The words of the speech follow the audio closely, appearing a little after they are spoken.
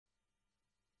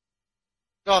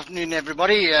afternoon,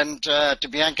 everybody, and to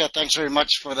Bianca, thanks very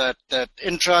much for that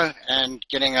intro and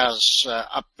getting us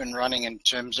up and running in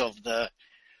terms of the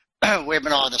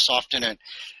webinar this afternoon.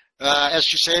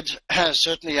 As you said,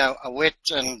 certainly a wet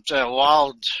and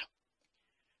wild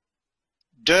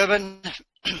Durban.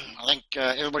 I think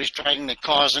everybody's trading their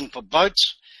cars in for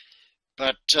boats,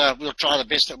 but we'll try the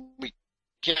best that we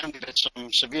can. We've had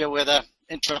some severe weather,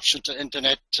 interruption to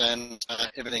internet, and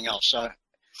everything else. So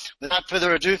without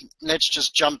further ado, let's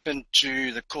just jump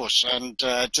into the course. And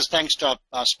just thanks to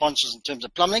our sponsors in terms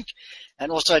of Plumlink,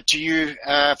 and also to you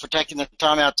for taking the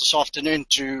time out this afternoon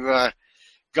to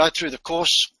go through the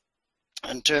course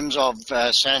in terms of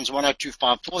SANS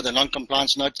 10254, the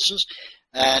non-compliance notices.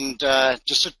 And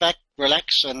just sit back,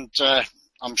 relax, and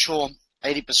I'm sure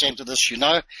 80% of this you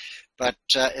know, but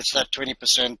it's that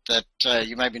 20% that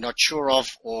you may be not sure of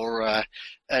or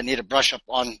need a brush up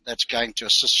on that's going to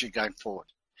assist you going forward.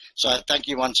 So thank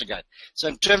you once again. So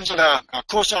in terms of our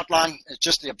course outline, it's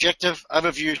just the objective,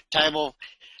 overview, table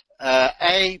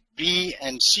A, B,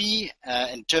 and C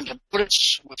in terms of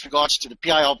bullets with regards to the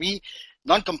PILB,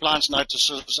 non-compliance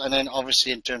notices, and then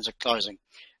obviously in terms of closing.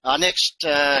 Our next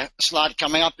slide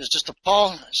coming up is just a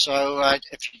poll, so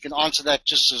if you can answer that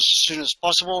just as soon as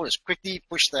possible, as quickly,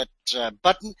 push that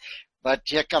button. But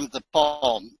here comes the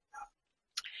poll.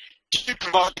 Do you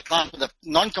provide the client with a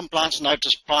non-compliance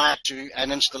notice prior to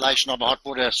an installation of a hot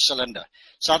water cylinder?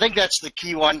 So I think that's the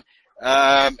key one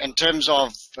in terms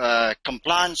of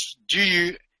compliance. Do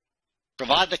you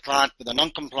provide the client with a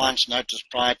non-compliance notice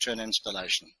prior to an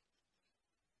installation?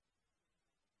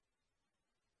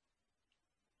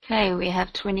 Okay, we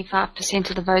have 25%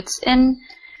 of the votes in.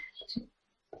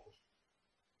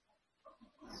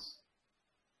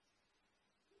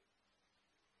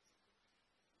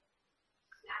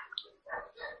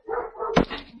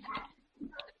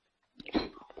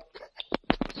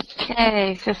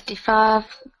 Okay, 55.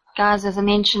 Guys, as I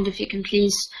mentioned, if you can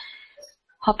please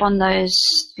hop on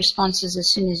those responses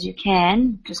as soon as you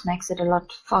can. It just makes it a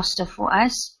lot faster for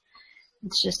us.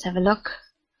 Let's just have a look.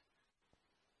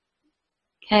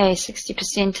 Okay,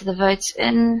 60% of the votes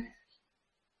in.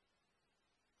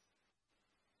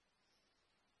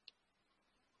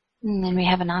 And then we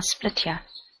have a nice split here.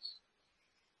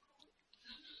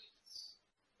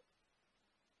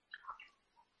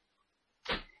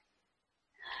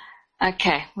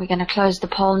 Okay, we're going to close the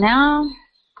poll now.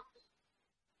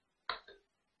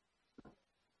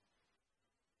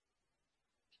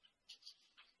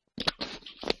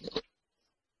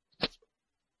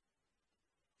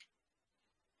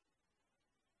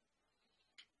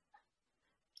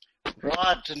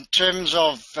 Right, in terms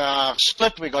of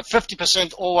split, we got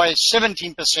 50% always,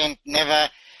 17% never,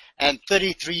 and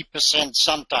 33%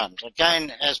 sometimes.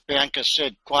 Again, as Bianca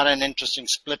said, quite an interesting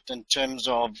split in terms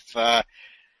of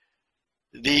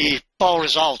the poll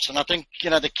results. And I think,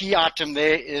 the key item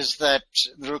there is that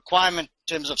the requirement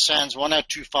in terms of SANS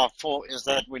 10254 is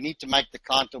that we need to make the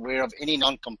client aware of any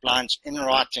non-compliance in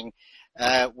writing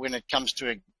when it comes to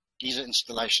a geyser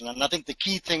installation. And I think the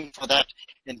key thing for that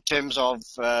in terms of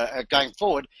going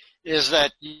forward is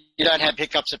that you don't have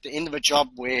hiccups at the end of a job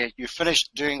where you finished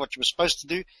doing what you were supposed to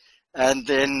do, and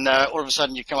then all of a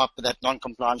sudden you come up with that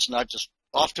non-compliance notice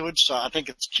afterwards. So I think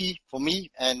it's key for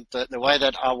me, and the way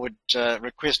that I would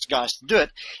request guys to do it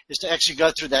is to actually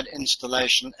go through that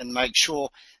installation and make sure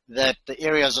that the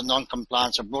areas of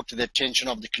non-compliance are brought to the attention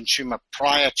of the consumer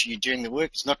prior to you doing the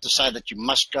work. It's not to say that you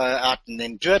must go out and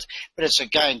then do it, but it's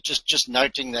again just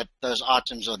noting that those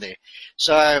items are there.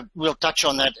 So we'll touch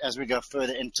on that as we go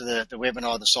further into the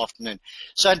webinar this afternoon.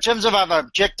 So in terms of our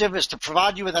objective is to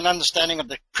provide you with an understanding of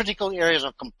the critical areas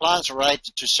of compliance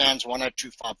related to SANS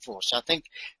 10254. So I think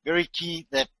very key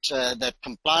that that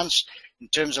compliance in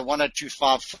terms of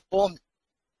 10254.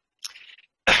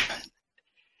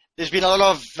 There's been a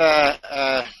lot of,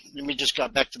 let me just go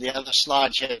back to the other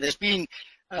slide here. There's been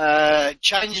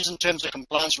changes in terms of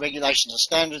compliance regulations and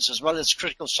standards, as well as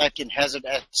critical safety and hazard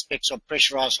aspects of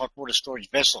pressurized hot water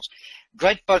storage vessels.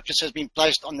 Great focus has been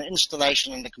placed on the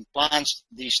installation and the compliance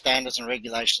of these standards and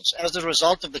regulations. As a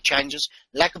result of the changes,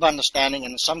 lack of understanding,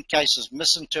 and in some cases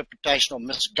misinterpretation or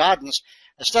misguidance,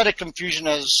 a state of confusion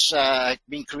has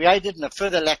been created, and a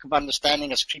further lack of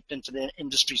understanding has crept into the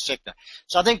industry sector.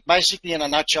 So I think basically in a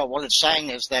nutshell what it's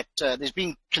saying is that there's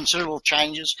been considerable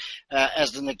changes.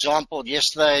 As an example,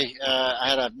 Friday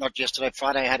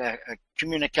I had a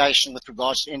communication with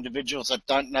regards to individuals that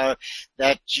don't know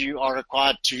that you are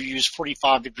required to use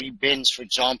 45-degree bends, for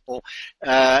example,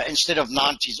 instead of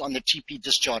 90s on the TP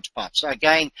discharge pipe. So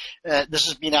again, this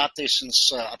has been out there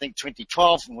since I think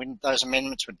 2012 when those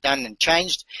amendments were done and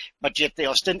changed, but yet there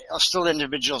are still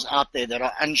individuals out there that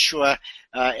are unsure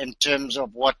in terms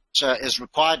of what is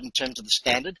required in terms of the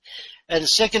standard. And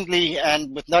secondly,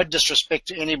 and with no disrespect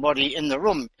to anybody in the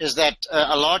room, is that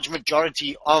a large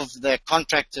majority of the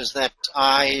contractors that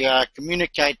I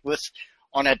communicate with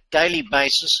on a daily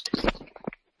basis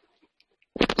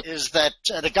is that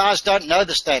the guys don't know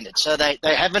the standards. So they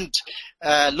haven't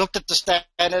looked at the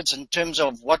standards in terms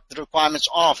of what the requirements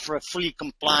are for a fully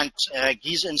compliant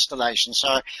geyser installation.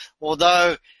 So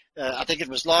although I think it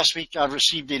was last week, I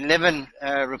received 11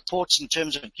 reports in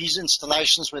terms of geyser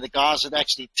installations where the guys had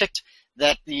actually ticked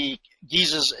that the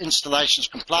geysers installations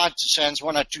complied to SANS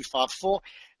 10254,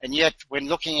 and yet when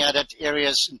looking at it,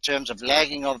 areas in terms of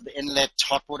lagging of the inlet,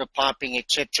 hot water piping,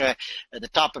 etc., the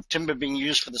type of timber being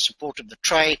used for the support of the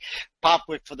tray, pipe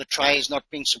work for the tray is not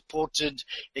being supported,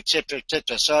 etc.,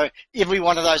 etc. So every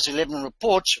one of those 11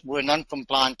 reports were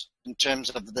non-compliant in terms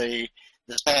of the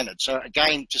standards. So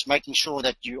again, just making sure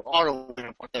that you are aware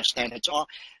of what those standards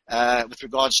are with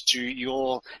regards to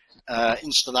your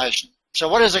installation. So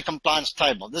what is a compliance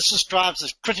table? This describes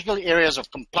the critical areas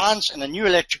of compliance in a new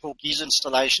electrical geyser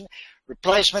installation,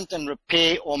 replacement and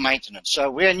repair or maintenance. So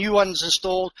where a new one is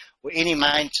installed or any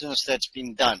maintenance that's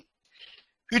been done.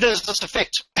 Who does this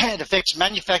affect? It affects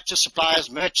manufacturers,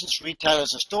 suppliers, merchants,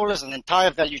 retailers, installers, and the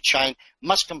entire value chain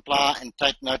must comply and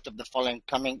take note of the following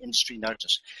coming industry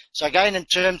notice. So again, in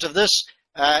terms of this,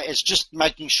 it's just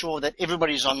making sure that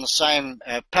everybody's on the same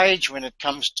page when it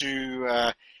comes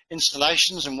to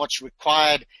installations and what's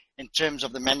required in terms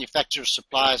of the manufacturers,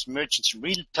 suppliers, merchants, and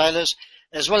retailers,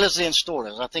 as well as the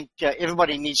installers. I think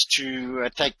everybody needs to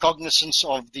take cognizance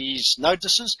of these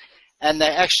notices, and they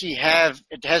actually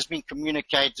it has been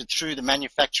communicated through the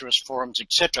manufacturers forums,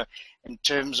 etc., in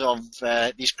terms of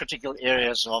these critical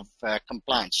areas of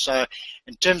compliance. So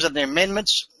in terms of the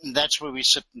amendments, that's where we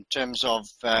sit in terms of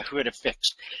who it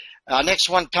affects. Next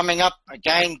one coming up,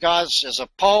 again, guys, is a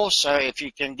poll. So if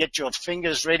you can get your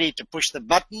fingers ready to push the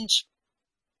buttons.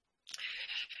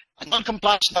 A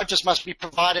non-compliance notice must be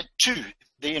provided to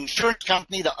the insurance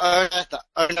company, the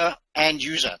owner, and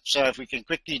user. So if we can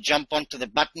quickly jump onto the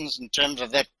buttons in terms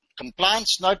of that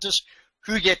compliance notice,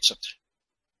 who gets it?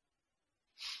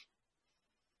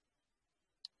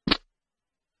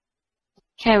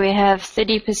 Okay, we have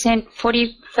 30%,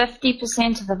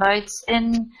 50% of the votes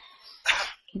in.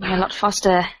 Getting a lot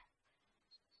faster.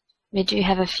 We do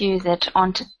have a few that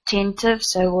aren't attentive,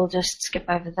 so we'll just skip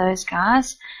over those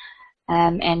guys.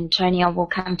 And Tony, I will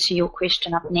come to your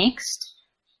question up next.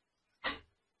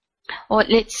 Or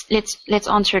let's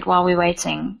answer it while we're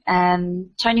waiting.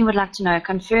 Tony would like to know,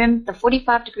 confirm the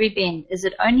 45-degree bend, is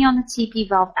it only on the TP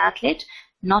valve outlet,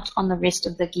 not on the rest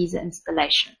of the geyser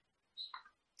installation?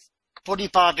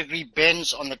 45-degree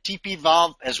bends on the TP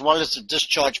valve as well as the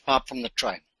discharge pipe from the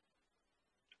tray.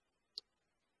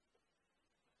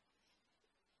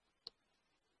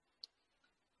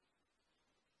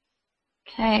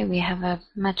 Okay, we have a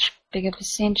much bigger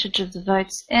percentage of the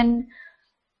votes in.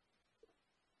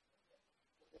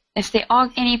 If there are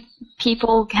any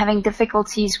people having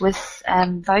difficulties with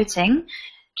voting,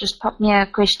 just pop me a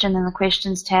question in the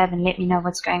questions tab and let me know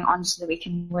what's going on so that we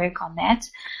can work on that.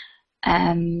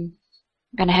 I'm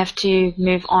going to have to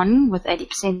move on with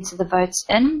 80% of the votes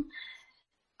in.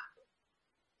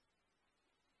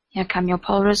 Here come your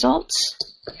poll results.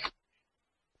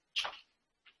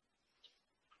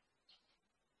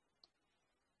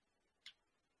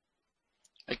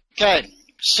 Okay,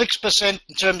 6%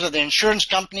 in terms of the insurance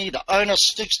company, the owner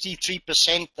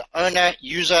 63%, the owner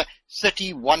user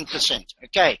 31%.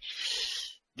 Okay,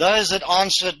 those that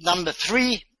answered number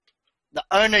 3, the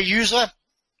owner user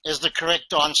is the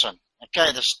correct answer.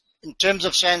 Okay, this, in terms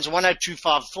of SANS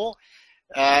 10254,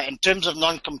 in terms of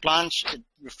non-compliance, it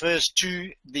refers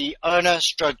to the owner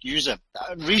stroke user.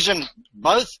 The reason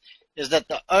both is that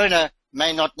the owner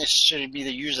may not necessarily be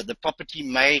the user. The property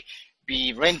may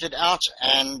be rented out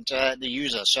and the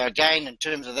user. So again, in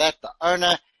terms of that, the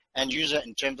owner and user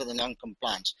in terms of the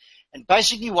non-compliance. And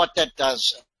basically what that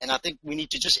does, and I think we need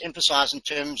to just emphasize in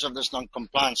terms of this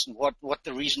non-compliance and what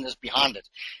the reason is behind it.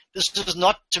 This is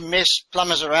not to mess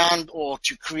plumbers around or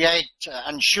to create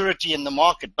unsurety in the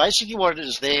market. Basically what it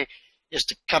is there is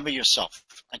to cover yourself.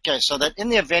 Okay, so that in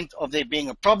the event of there being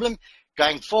a problem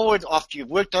going forward after you've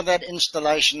worked on that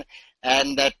installation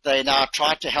and that they now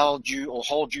try to hold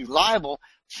you liable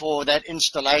for that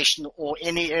installation or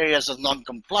any areas of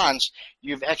non-compliance,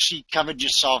 you've actually covered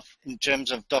yourself in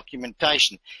terms of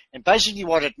documentation. And basically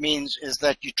what it means is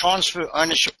that you transfer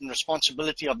ownership and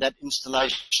responsibility of that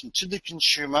installation to the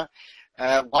consumer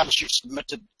once you've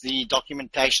submitted the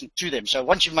documentation to them. So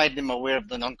once you've made them aware of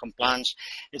the non-compliance,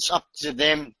 it's up to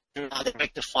them to either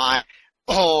rectify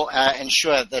or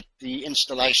ensure that the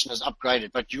installation is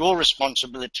upgraded. But your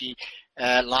responsibility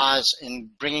lies in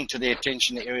bringing to their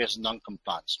attention the areas of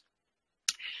non-compliance.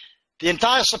 The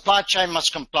entire supply chain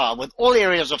must comply with all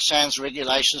areas of SANS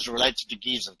regulations related to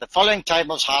geysers. The following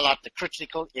tables highlight the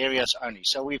critical areas only.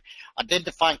 So we've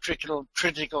identified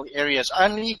critical areas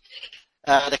only.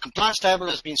 The compliance table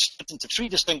has been split into 3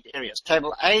 distinct areas.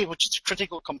 Table A, which is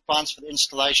critical compliance for the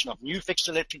installation of new fixed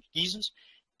electric geysers.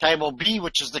 Table B,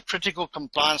 which is the critical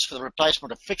compliance for the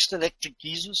replacement of fixed electric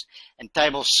geysers. And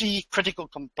Table C, critical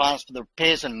compliance for the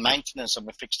repairs and maintenance of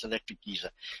a fixed electric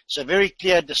geyser. So very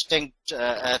clear, distinct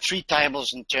 3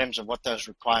 tables in terms of what those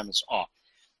requirements are.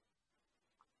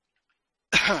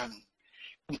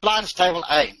 Compliance Table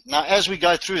A. Now, as we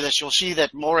go through this, you'll see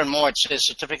that more and more it says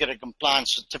Certificate of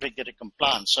Compliance, Certificate of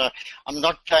Compliance. So I'm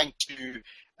not going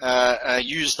to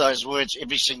use those words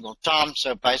every single time.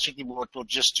 So basically what we'll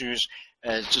just do is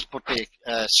just put the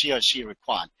COC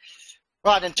required.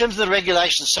 Right, in terms of the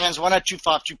regulations, SANS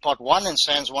 10252 Part 1 and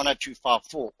SANS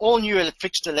 10254, all new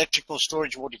fixed electrical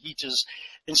storage water heaters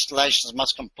installations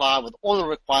must comply with all the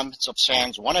requirements of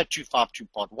SANS 10252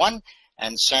 Part 1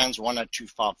 and SANS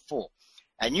 10254.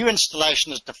 A new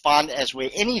installation is defined as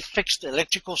where any fixed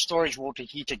electrical storage water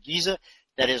heater geyser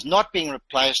that is not being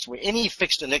replaced, where any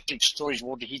fixed electric storage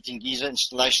water heating geyser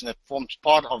installation that forms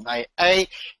part of a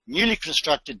newly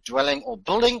constructed dwelling or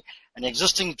building, an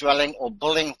existing dwelling or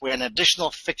building where an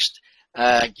additional fixed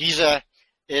geyser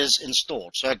is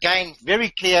installed. So again,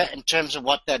 very clear in terms of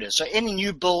what that is. So any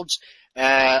new builds,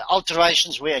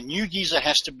 alterations where a new geyser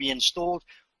has to be installed,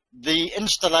 the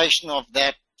installation of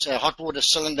that hot water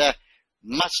cylinder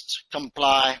must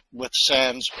comply with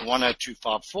SANS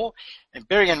 10254. And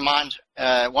bearing in mind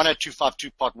 10252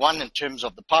 Part 1 in terms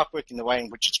of the pipework and the way in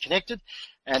which it's connected.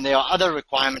 And there are other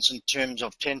requirements in terms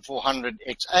of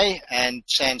 10400XA and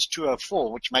SANS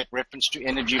 204, which make reference to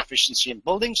energy efficiency in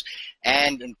buildings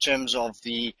and in terms of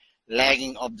the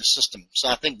lagging of the system. So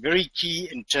I think very key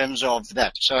in terms of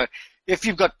that. So if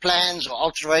you've got plans or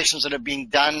alterations that are being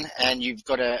done and you've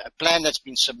got a plan that's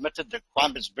been submitted, the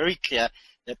requirement is very clear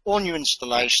that all new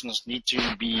installations need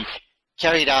to be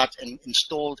carried out and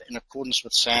installed in accordance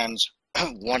with SANS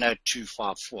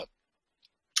 10254.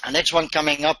 Our next one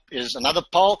coming up is another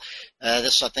poll.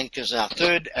 This, I think, is our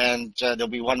 3rd, and there'll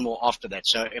be one more after that.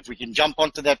 So if we can jump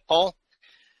onto that poll.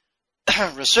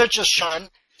 Research has shown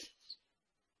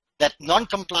that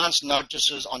non-compliance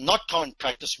notices are not common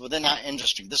practice within our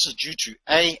industry. This is due to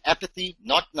A, apathy,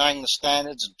 not knowing the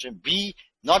standards, and to B,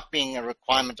 not being a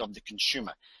requirement of the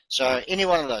consumer. So any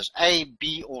one of those, A,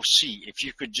 B, or C, if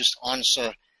you could just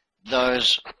answer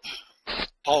those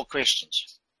poll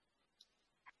questions.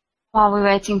 While we're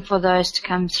waiting for those to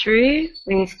come through,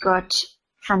 we've got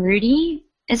from Rudy,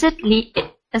 is it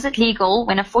legal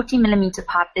when a 40 millimeter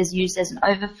pipe is used as an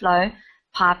overflow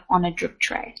pipe on a drip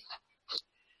tray?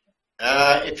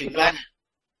 If you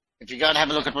go and have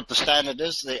a look at what the standard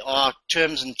is, there are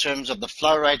terms in terms of the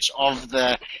flow rates of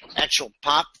the actual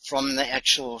pipe from the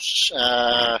actual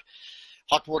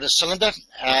hot water cylinder,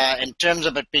 in terms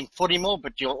of it being 40 mil,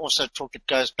 but you'll also talk, it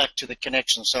goes back to the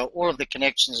connection. So all of the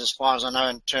connections, as far as I know,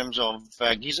 in terms of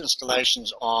geyser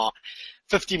installations are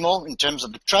 50 mil in terms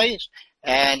of the trays,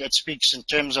 and it speaks in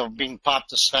terms of being piped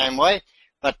the same way.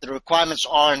 But the requirements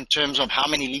are in terms of how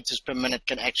many liters per minute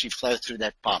can actually flow through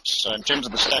that pipe. So in terms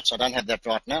of the stats, I don't have that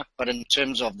right now, but in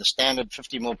terms of the standard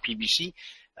 50 mil PVC,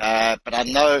 but I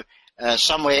know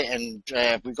somewhere, and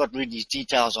we've got Rudy's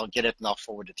details, I'll get it and I'll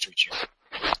forward it through to you.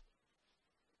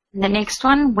 The next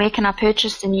one, where can I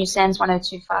purchase the new SANS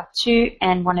 10252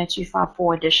 and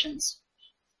 10254 editions?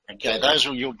 Okay, those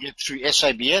you'll get through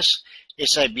SABS.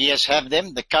 SABS have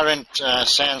them. The current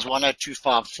SANS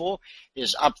 10254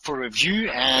 is up for review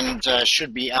and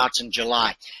should be out in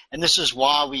July. And this is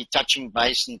why we're touching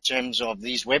base in terms of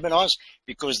these webinars,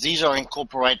 because these are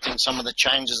incorporating some of the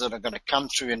changes that are going to come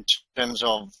through in terms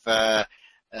of the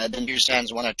new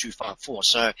SANS 10254.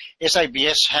 So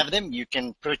SABS have them. You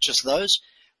can purchase those.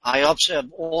 I have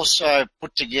also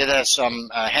put together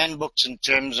some handbooks in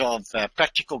terms of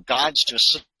practical guides to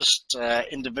assist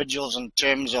individuals in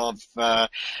terms of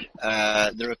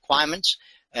the requirements.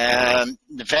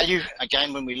 The value,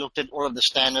 again, when we looked at all of the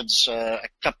standards a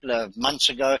couple of months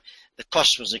ago, the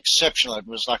cost was exceptional. It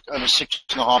was like over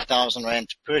 6,500 Rand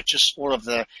to purchase all of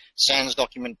the SANS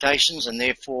documentations, and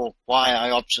therefore why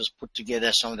IOPS has put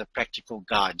together some of the practical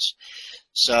guides.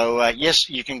 So yes,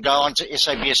 you can go onto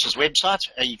SABS's website.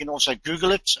 You can also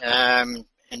Google it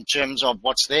in terms of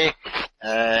what's there,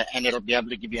 and it'll be able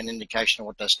to give you an indication of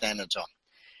what those standards are.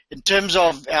 In terms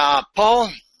of our poll,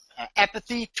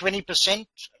 apathy, 20%,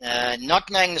 not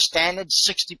knowing the standards,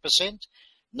 60%,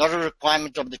 not a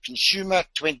requirement of the consumer,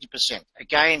 20%.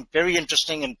 Again, very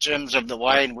interesting in terms of the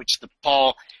way in which the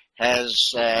poll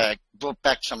has brought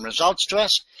back some results to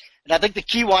us. And I think the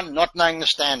key one, not knowing the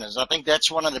standards, I think that's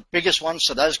one of the biggest ones.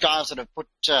 So those guys that have put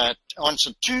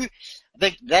answer 2, I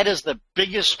think that is the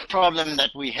biggest problem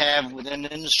that we have within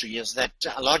the industry, is that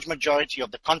a large majority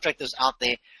of the contractors out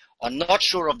there are not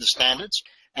sure of the standards.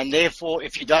 And therefore,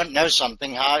 if you don't know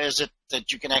something, how is it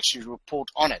that you can actually report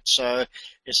on it? So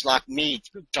it's like me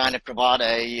trying to provide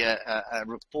a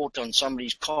report on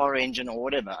somebody's car engine or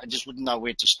whatever. I just wouldn't know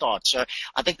where to start. So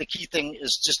I think the key thing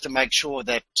is just to make sure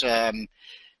that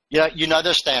you know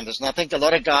those standards. And I think a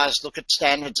lot of guys look at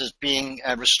standards as being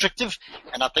restrictive.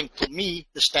 And I think for me,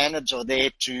 the standards are there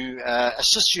to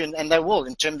assist you, and they will,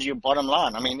 in terms of your bottom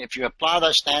line. I mean, if you apply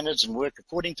those standards and work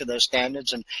according to those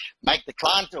standards and make the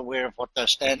client aware of what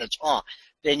those standards are,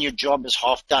 then your job is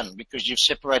half done, because you've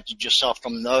separated yourself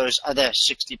from those other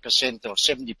 60% or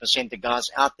 70% of guys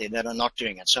out there that are not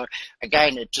doing it. So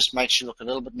again, it just makes you look a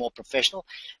little bit more professional.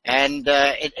 And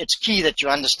it's key that you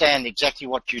understand exactly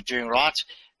what you're doing right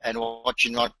and what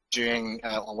you're not doing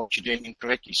or what you're doing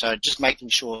incorrectly. So just making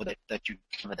sure that you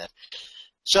cover that.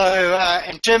 So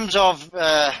in terms of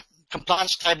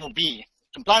compliance table B,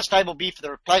 compliance table B for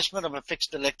the replacement of a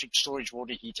fixed electric storage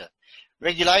water heater.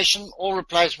 Regulation, all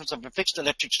replacements of a fixed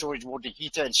electric storage water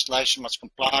heater installation must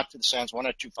comply to the SANS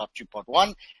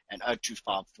 10252.1 and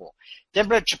 0254.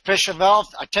 Temperature pressure valve,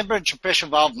 a temperature pressure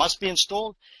valve must be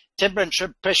installed.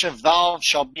 Temperature pressure valve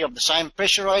shall be of the same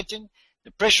pressure rating.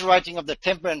 The pressure rating of the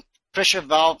temperature pressure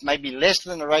valve may be less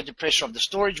than the rated pressure of the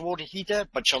storage water heater,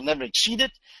 but shall never exceed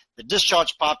it. The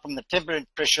discharge pipe from the temperature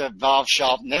pressure valve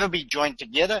shall never be joined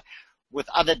together with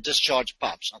other discharge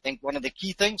pipes. I think one of the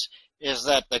key things is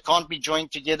that they can't be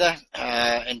joined together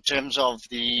in terms of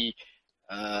the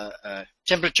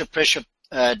temperature pressure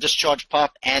discharge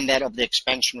pipe and that of the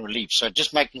expansion relief. So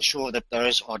just making sure that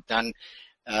those are done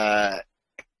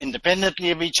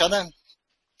independently of each other.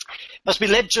 Must be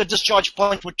led to a discharge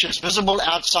point which is visible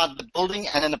outside the building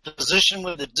and in a position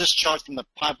where the discharge from the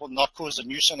pipe will not cause a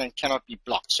nuisance and cannot be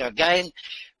blocked. So again,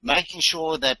 making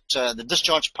sure that the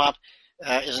discharge pipe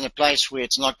is in a place where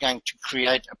it's not going to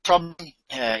create a problem,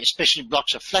 especially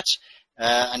blocks of flats.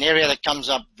 An area that comes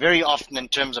up very often in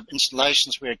terms of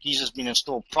installations where a geyser has been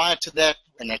installed prior to that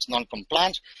and that's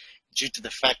non-compliant due to the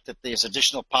fact that there's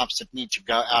additional pipes that need to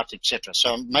go out, etc.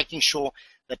 So making sure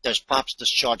that those pipes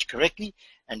discharge correctly,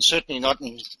 and certainly not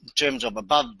in terms of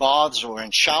above baths or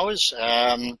in showers,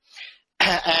 and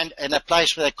in a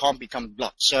place where they can't become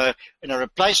blocked. So in a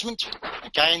replacement,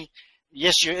 again,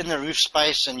 yes, you're in the roof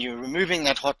space and you're removing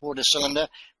that hot water cylinder,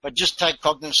 but just take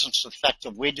cognizance of the fact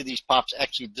of where do these pipes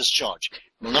actually discharge.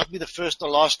 It will not be the first or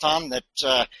last time that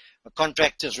a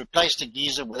contractor has replaced a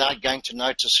geyser without going to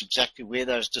notice exactly where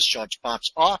those discharge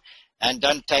pipes are. And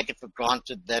don't take it for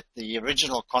granted that the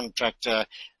original contractor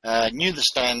knew the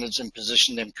standards and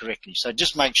positioned them correctly. So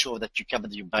just make sure that you cover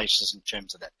your bases in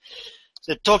terms of that.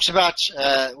 So it talks about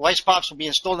waste pipes will be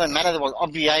installed in a manner that will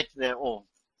obviate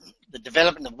the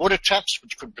development of water traps,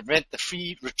 which could prevent the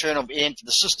free return of air into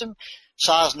the system.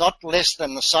 Size not less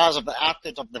than the size of the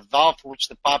outlet of the valve for which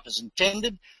the pipe is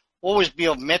intended. Always be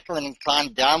of metal and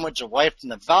inclined downwards away from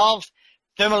the valve.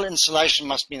 Thermal insulation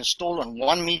must be installed on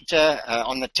 1 meter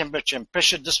on the temperature and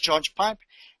pressure discharge pipe,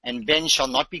 and bend shall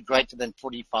not be greater than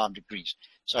 45 degrees.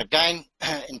 So again,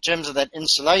 in terms of that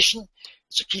insulation,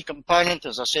 it's a key component,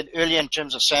 as I said earlier, in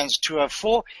terms of SANS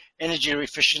 204, energy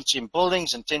efficiency in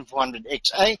buildings, and 10400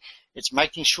 XA. It's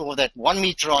making sure that 1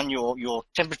 meter on your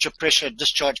temperature pressure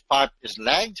discharge pipe is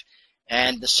lagged,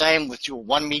 and the same with your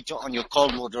 1 meter on your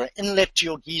cold water inlet to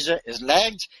your geyser is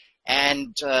lagged.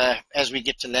 And as we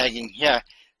get to lagging here,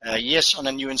 yes, on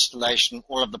a new installation,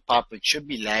 all of the piping should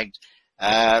be lagged.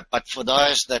 But for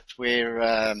those that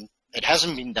where it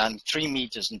hasn't been done, 3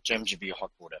 meters in terms of your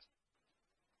hot water.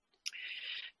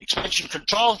 Expansion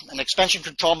control. An expansion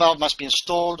control valve must be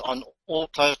installed on all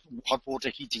closed hot water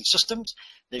heating systems.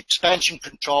 The expansion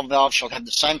control valve shall have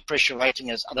the same pressure rating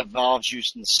as other valves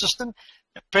used in the system.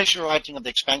 The pressure rating of the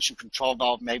expansion control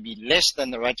valve may be less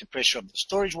than the rated pressure of the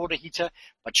storage water heater,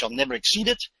 but shall never exceed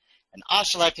it. An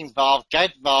isolating valve,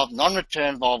 gate valve,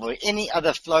 non-return valve, or any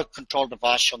other flow control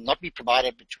device shall not be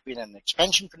provided between an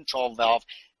expansion control valve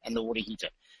and the water heater.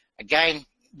 Again,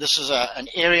 this is an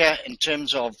area in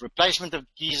terms of replacement of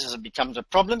geysers that becomes a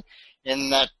problem, in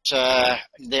that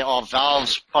there are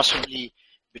valves possibly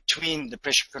between the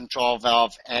pressure control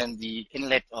valve and the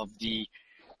inlet of the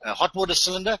hot water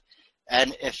cylinder.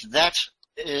 And if that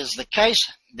is the case,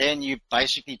 then you've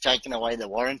basically taken away the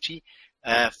warranty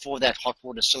for that hot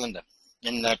water cylinder,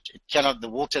 in that it cannot, the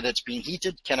water that's being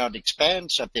heated cannot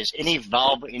expand. So if there's any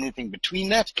valve or anything between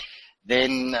that,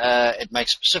 then it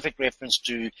makes specific reference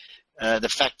to the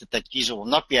fact that that geyser will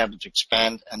not be able to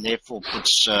expand, and therefore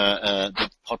puts the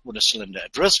hot water cylinder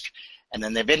at risk. And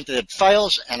in the event that it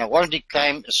fails and a warranty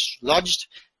claim is lodged,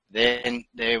 then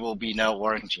there will be no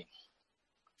warranty.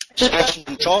 Expansion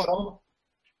control.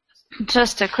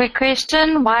 Just a quick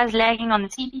question. Why is lagging on the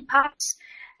TP pipes?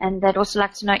 And they'd also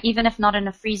like to know, even if not in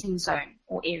a freezing zone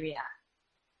or area.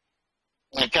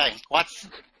 Okay, quite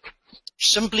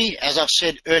simply, as I've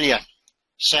said earlier,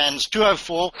 SANS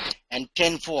 204 and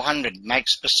 10400 make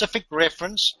specific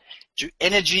reference to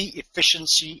energy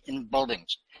efficiency in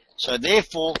buildings. So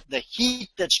therefore, the heat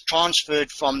that's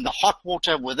transferred from the hot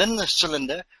water within the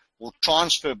cylinder will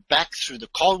transfer back through the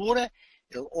cold water.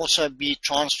 It'll also be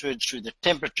transferred through the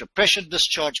temperature pressure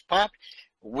discharge pipe,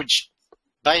 which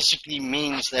basically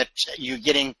means that you're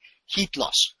getting heat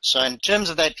loss. So in terms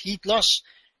of that heat loss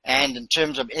and in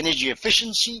terms of energy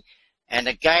efficiency, and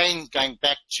again, going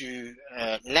back to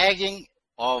lagging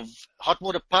of hot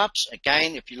water pipes,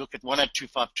 again, if you look at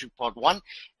 10252 part 1,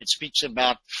 it speaks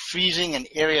about freezing and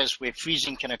areas where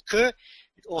freezing can occur.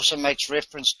 It also makes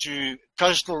reference to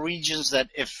coastal regions, that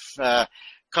if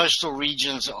coastal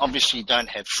regions obviously don't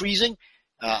have freezing.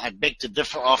 I beg to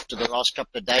differ after the last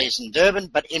couple of days in Durban.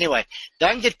 But anyway,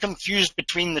 don't get confused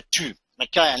between the two.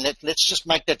 Okay, and let's just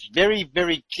make that very,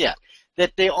 very clear,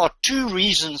 that there are two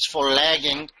reasons for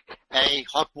lagging a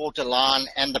hot water line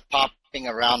and the piping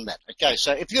around that. Okay,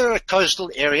 so if you're in a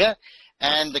coastal area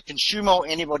and the consumer or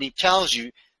anybody tells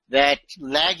you that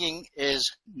lagging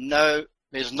is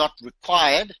not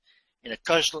required in a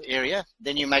coastal area,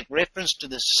 then you make reference to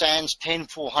the SANS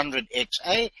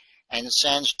 10400XA and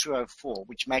SANS 204,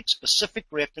 which makes specific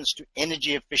reference to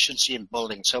energy efficiency in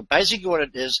buildings. So basically what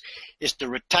it is to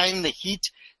retain the heat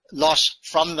loss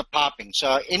from the piping.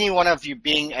 So any one of you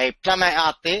being a plumber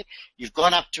out there, you've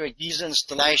gone up to a geyser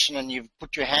installation and you've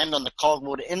put your hand on the cold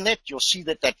water inlet, you'll see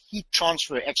that that heat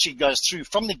transfer actually goes through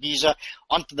from the geyser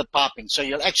onto the piping. So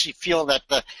you'll actually feel that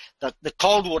the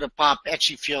cold water pipe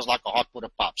actually feels like a hot water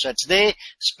pipe. So it's there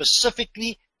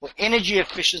specifically for energy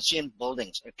efficiency in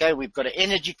buildings. Okay, we've got an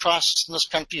energy crisis in this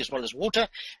country as well as water,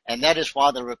 and that is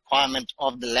why the requirement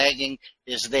of the lagging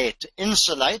is there to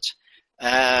insulate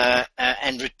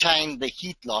and retain the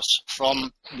heat loss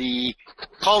from the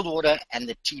cold water and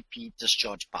the TP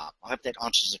discharge pipe. I hope that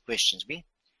answers the questions, B.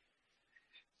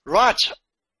 Right.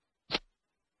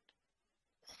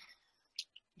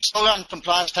 Still on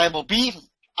compliance table B,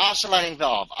 isolating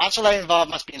valve. Isolating valve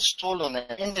must be installed on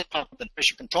the inlet pipe of the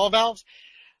pressure control valve.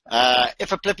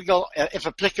 If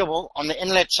applicable, on the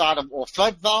inlet side of all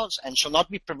float valves, and shall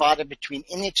not be provided between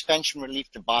any expansion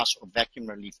relief device or vacuum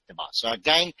relief device. So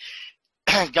again,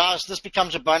 guys, this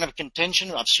becomes a bone of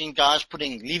contention. I've seen guys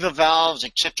putting lever valves,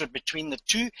 etc., between the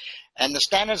two, and the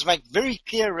standards make very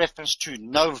clear reference to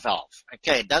no valve.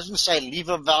 Okay, it doesn't say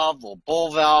lever valve or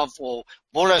ball valve or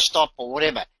boiler stop or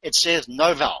whatever. It says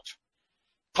no valve.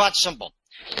 Quite simple.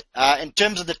 In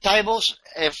terms of the tables,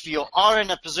 if you are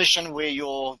in a position where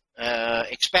your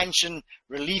expansion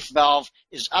relief valve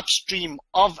is upstream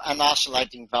of an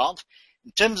isolating valve,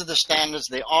 in terms of the standards,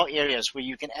 there are areas where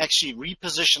you can actually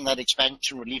reposition that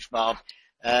expansion relief valve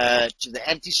to the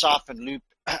anti-siphon loop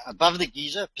above the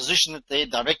geyser, position it there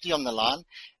directly on the line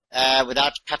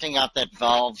without cutting out that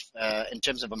valve in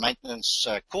terms of a maintenance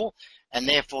core, and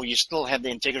therefore you still have the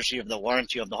integrity of the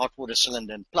warranty of the hot water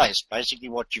cylinder in place. Basically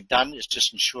what you've done is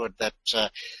just ensured that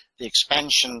the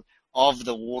expansion of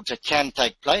the water can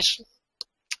take place.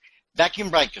 Vacuum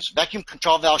breakers. Vacuum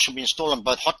control valves should be installed on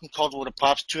both hot and cold water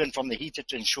pipes to and from the heater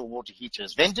to ensure water heater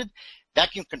is vented.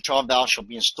 Vacuum control valves should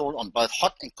be installed on both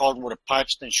hot and cold water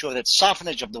pipes to ensure that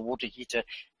siphonage of the water heater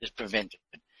is prevented.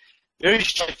 Very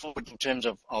straightforward in terms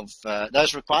of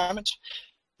those requirements.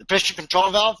 The pressure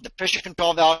control valve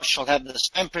shall have the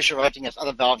same pressure rating as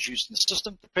other valves used in the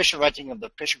system. The pressure rating of the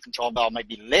pressure control valve may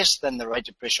be less than the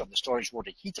rated pressure of the storage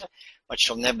water heater, but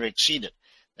shall never exceed it.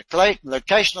 The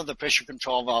location of the pressure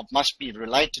control valve must be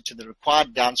related to the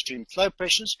required downstream flow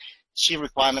pressures see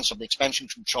requirements of the expansion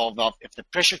control valve if the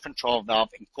pressure control valve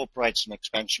incorporates an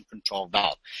expansion control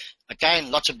valve.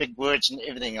 Again, lots of big words and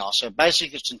everything else. So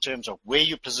basically it's in terms of where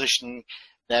you position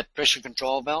that pressure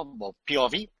control valve, or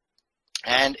PRV,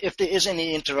 and if there is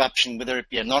any interruption, whether it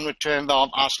be a non-return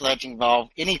valve, isolating valve,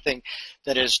 anything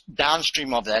that is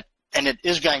downstream of that, and it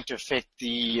is going to affect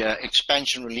the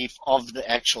expansion relief of the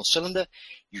actual cylinder,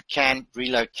 you can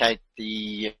relocate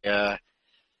the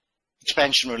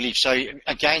expansion relief. So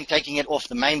again, taking it off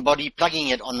the main body, plugging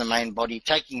it on the main body,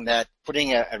 taking that,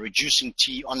 putting a reducing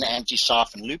T on the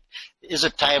anti-siphon loop. There is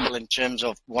a table in terms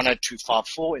of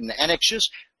 10254 in the annexes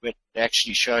where it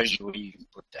actually shows you where you can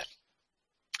put that.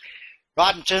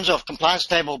 Right, in terms of compliance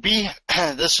table B,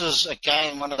 this is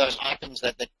again one of those items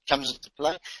that comes into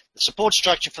play. The support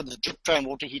structure for the drip tray and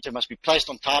water heater must be placed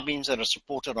on tie beams that are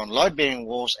supported on load-bearing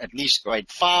walls at least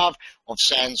grade 5 of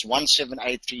SANS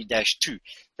 1783-2.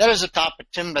 That is a type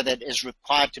of timber that is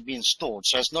required to be installed.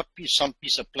 So it's not some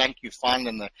piece of plank you find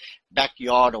in the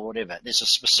backyard or whatever. There's a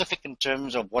specific in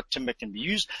terms of what timber can be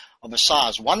used of a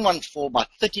size 114 by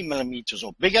 30 millimeters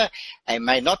or bigger and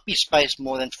may not be spaced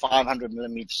more than 500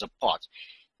 millimeters apart.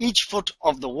 Each foot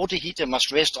of the water heater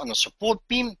must rest on a support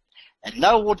beam, and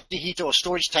no water heater or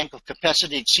storage tank of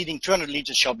capacity exceeding 200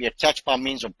 liters shall be attached by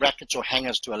means of brackets or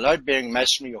hangers to a load-bearing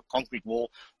masonry or concrete wall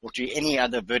or to any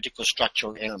other vertical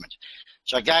structural element.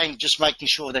 So again, just making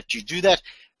sure that you do that.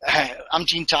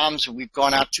 Umpteen times we've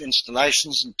gone out to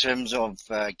installations in terms of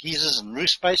geysers and roof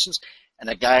spaces, and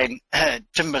again,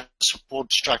 timber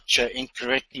support structure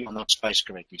incorrectly or not spaced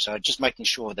correctly. So just making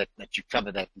sure that you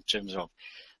cover that in terms of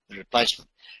the replacement.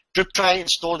 Drip tray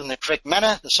installed in the correct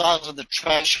manner. The size of the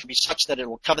tray should be such that it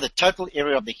will cover the total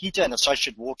area of the heater and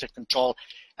associated water control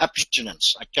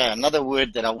appurtenance. Okay, another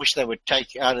word that I wish they would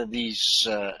take out of these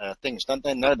things. Don't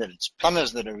they know that it's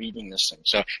plumbers that are reading this thing?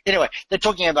 So anyway, they're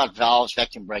talking about valves,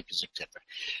 vacuum breakers, etc.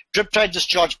 Drip tray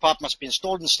discharge pipe must be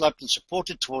installed and sloped and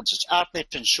supported towards its outlet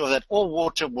to ensure that all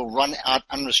water will run out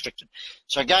unrestricted.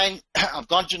 So again, I've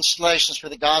gone to installations where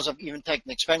the guys have even taken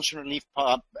the expansion relief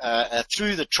pipe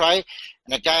through the tray,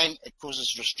 and again, it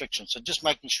causes restriction. So just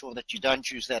making sure that you don't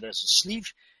use that as a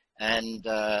sleeve and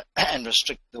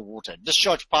restrict the water.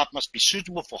 Discharge pipe must be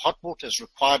suitable for hot water as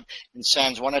required in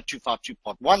SANS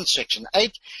 10252.1 section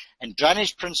 8, and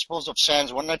drainage principles of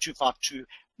SANS 10252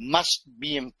 must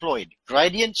be employed.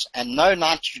 Gradients and no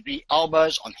 90-degree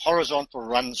elbows on horizontal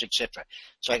runs, etc.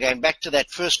 So going back to that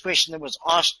first question that was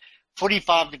asked,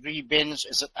 45-degree bends,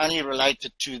 is it only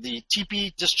related to the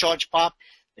TP discharge pipe?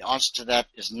 The answer to that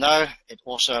is no. It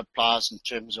also applies in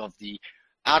terms of the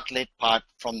outlet pipe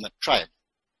from the tray.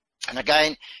 And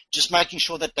again, just making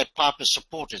sure that that pipe is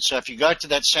supported. So if you go to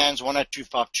that SANS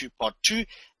 10252 Part 2,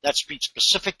 that speaks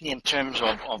specifically in terms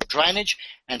of drainage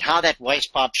and how that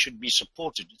waste pipe should be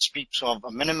supported. It speaks of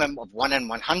a minimum of 1 in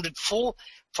 104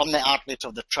 from the outlet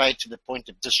of the tray to the point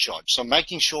of discharge. So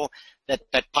making sure that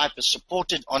that pipe is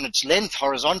supported on its length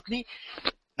horizontally.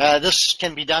 This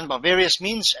can be done by various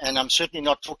means, and I'm certainly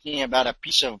not talking about a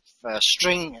piece of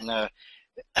string and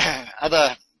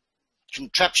other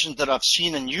contraptions that I've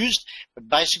seen and used, but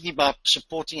basically by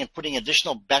supporting and putting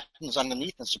additional battens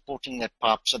underneath and supporting that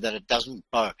pipe so that it doesn't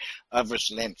bow over its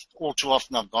length. All too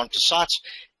often I've gone to sites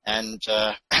and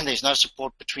there's no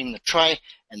support between the tray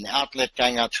and the outlet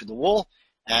going out through the wall.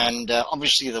 And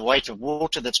obviously the weight of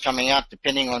water that's coming out,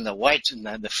 depending on the weight and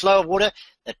the flow of water,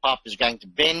 that pipe is going to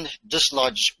bend,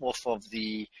 dislodge off of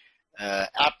the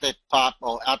outlet pipe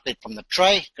or outlet from the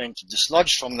tray, going to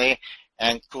dislodge from there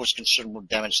and cause considerable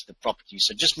damage to the property.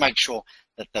 So just make sure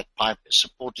that that pipe is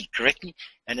supported correctly.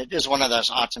 And it is one of those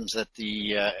items that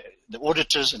the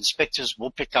auditors, inspectors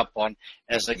will pick up on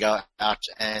as they go out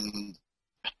and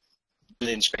do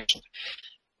the inspection.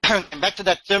 Back to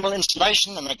that thermal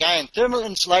insulation, and again, thermal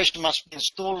insulation must be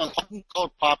installed on hot and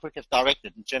cold pipework as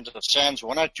directed in terms of SANS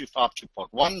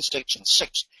 10252.1, section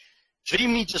 6. 3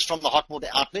 meters from the hot water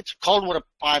outlet, cold water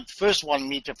pipe first 1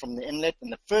 meter from the inlet,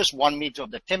 and the first 1 meter of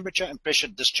the temperature and pressure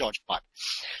discharge pipe.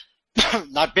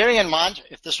 Now, bearing in mind,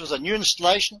 if this was a new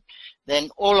installation, then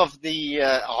all of the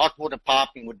hot water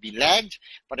piping would be lagged.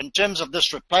 But in terms of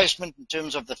this replacement, in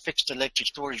terms of the fixed electric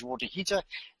storage water heater,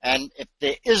 and if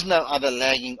there is no other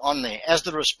lagging on there, as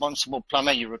the responsible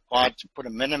plumber, you're required to put a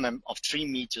minimum of 3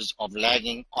 meters of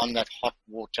lagging on that hot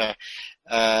water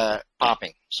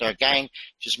piping. So again,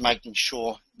 just making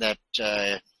sure that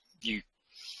you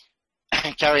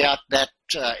carry out that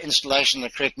installation in the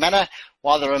correct manner,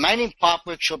 while the remaining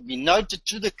pipework should be noted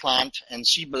to the client and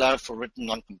see below for written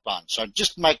non-compliance. So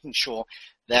just making sure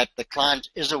that the client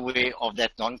is aware of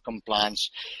that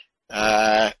non-compliance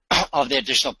of the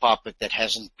additional pipework that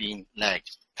hasn't been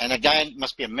lagged. and again,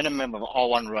 must be a minimum of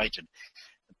R1 rated.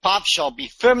 The pipes shall be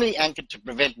firmly anchored to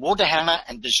prevent water hammer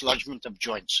and dislodgement of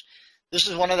joints. This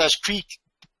is one of those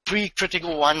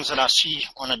pre-critical ones that I see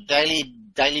on a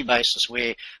daily basis,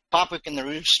 where pipework in the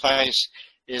roof space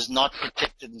is not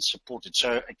protected and supported.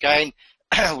 So again,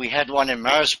 we had one in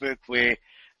Maritzburg where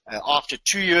after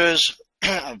 2 years,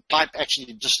 a pipe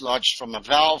actually dislodged from a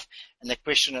valve, and the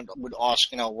question would ask,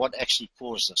 what actually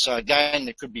caused it. So again,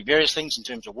 there could be various things in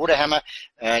terms of water hammer,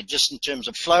 just in terms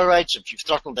of flow rates. If you've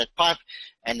throttled that pipe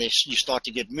and you start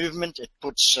to get movement, it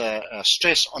puts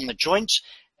stress on the joints,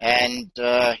 and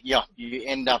you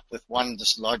end up with one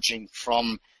dislodging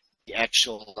from the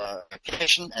actual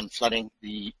location and flooding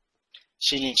the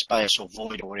ceiling space or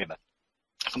void or whatever.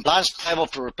 Compliance table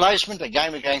for replacement,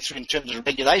 again, we're going through in terms of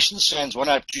regulations, SANS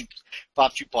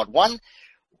 10252 Part 1.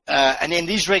 And then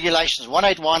these regulations,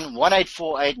 181,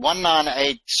 1848,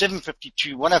 198,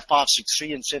 752,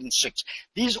 10563, and 76.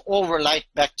 These all relate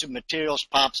back to materials,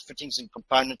 pipes, fittings, and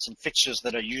components and fixtures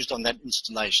that are used on that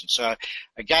installation. So,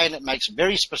 again, it makes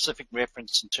very specific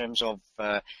reference in terms of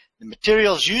the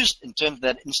materials used. In terms of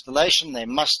that installation, they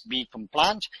must be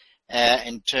compliant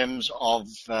in terms of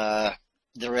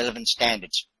the relevant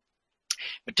standards.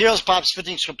 Materials, pipes,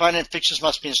 fittings, component, fixtures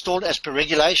must be installed as per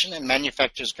regulation and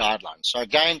manufacturer's guidelines. So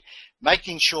again,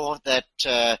 making sure that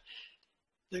the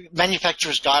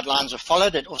manufacturer's guidelines are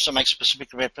followed. It also makes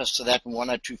specific reference to that in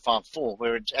 10254,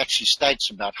 where it actually states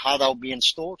about how they'll be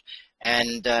installed,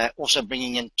 and also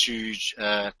bringing into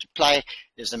to play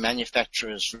is the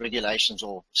manufacturer's regulations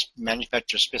or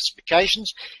manufacturer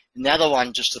specifications. And the other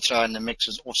one, just to throw in the mix,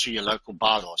 is also your local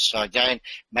bylaws. So again,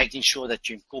 making sure that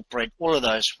you incorporate all of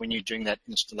those when you're doing that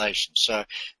installation. So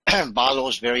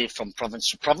bylaws vary from province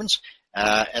to province.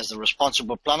 As the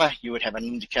responsible plumber, you would have an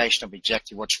indication of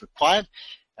exactly what's required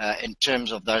in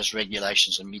terms of those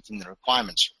regulations and meeting the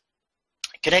requirements.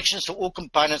 Connections to all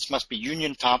components must be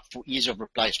union type for ease of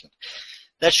replacement.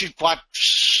 That should quite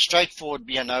straightforward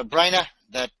be a no-brainer,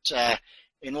 that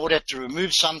in order to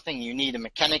remove something, you need a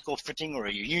mechanical fitting or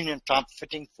a union type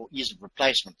fitting for ease of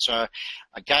replacement. So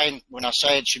again, when I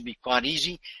say it should be quite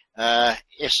easy,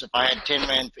 yes, if I had 10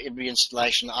 rand for every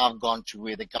installation, I've gone to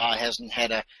where the guy hasn't had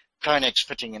a Conex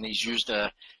fitting and he's used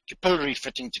a capillary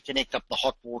fitting to connect up the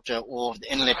hot water or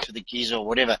the inlet to the geyser or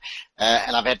whatever,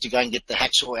 and I've had to go and get the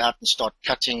hacksaw out and start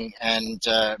cutting and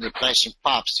replacing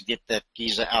pipes to get that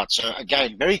geyser out. So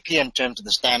again, very clear in terms of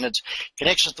the standards.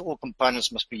 Connections to all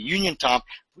components must be union type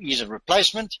for ease of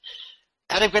replacement.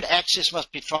 Adequate access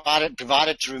must be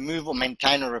provided to remove or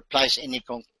maintain or replace any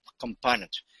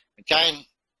component. Again,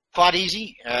 quite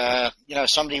easy.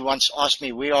 Somebody once asked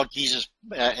me where are geysers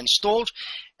installed,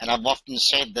 and I've often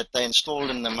said that they're installed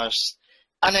in the most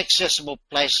inaccessible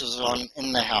places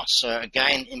in the house. So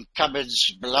again, in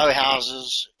cupboards, below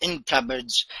houses, in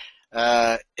cupboards,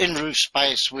 in roof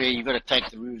space where you've got to take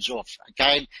the roofs off.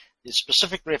 Again, there's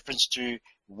specific reference to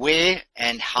where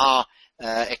and how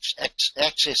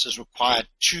access is required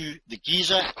to the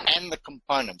geyser and the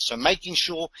components. So making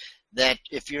sure that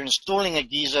if you're installing a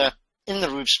geyser in the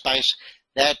roof space,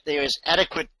 that there is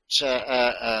adequate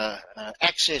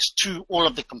access to all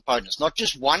of the components, not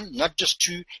just one, not just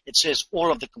two, it says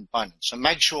all of the components. So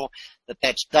make sure that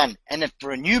that's done. And if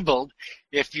for a new build,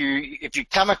 if you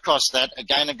come across that,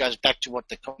 again, it goes back to what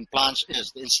the compliance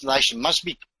is. The installation must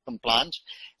be compliant,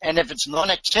 and if it's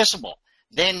non-accessible,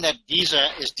 then that geyser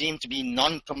is deemed to be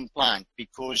non-compliant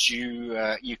because you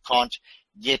can't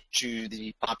get to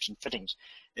the pipes and fittings.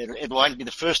 It won't be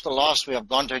the first or last where I've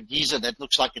gone to a geyser that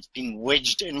looks like it's been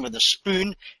wedged in with a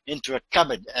spoon into a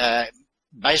cupboard,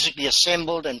 basically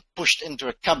assembled and pushed into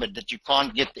a cupboard that you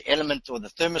can't get the element or the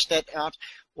thermostat out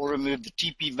or remove the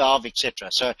TP valve, etc.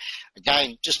 So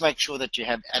again, just make sure that you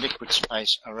have adequate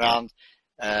space around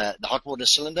the hot water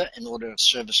cylinder in order of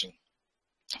servicing.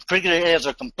 Critical areas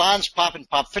of compliance: pipe and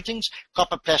pipe fittings,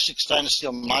 copper, plastic, stainless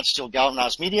steel, mild steel,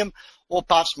 galvanized medium. All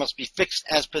pipes must be fixed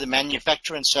as per the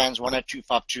manufacturer in SANS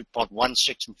 10252 Part 1,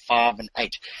 6, and 5, and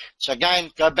 8. So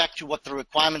again, go back to what the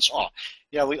requirements are.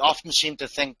 We often seem to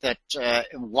think that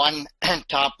one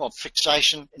type of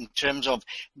fixation in terms of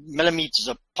millimeters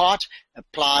apart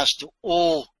applies to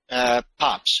all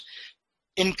pipes.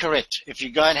 Incorrect. If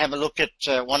you go and have a look at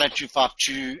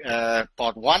 10252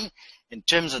 Part 1, in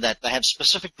terms of that, they have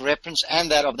specific reference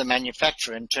and that of the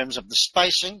manufacturer in terms of the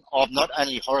spacing of not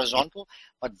only horizontal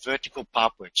but vertical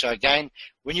pipework. So again,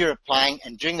 when you're applying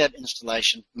and doing that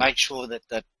installation, make sure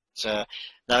that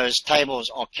those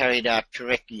tables are carried out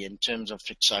correctly in terms of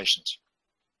fixations.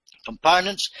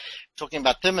 Components, talking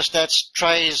about thermostats,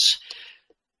 trays,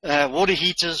 water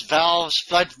heaters, valves,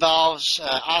 float valves,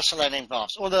 isolating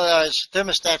valves. All of those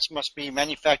thermostats must be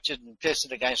manufactured and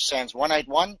tested against SANS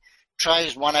 181,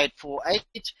 trays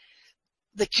 1848.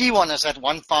 The key one is that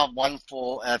 151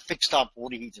 for fixed type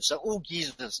water heaters. So all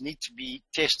geysers need to be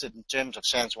tested in terms of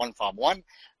SANS 151.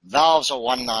 Valves are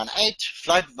 198,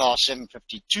 float valve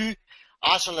 752,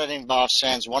 isolating valve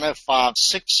SANS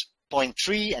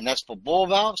 1056.3, and that's for bore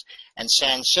valves, and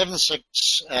SANS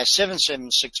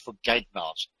 776 for gate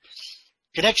valves.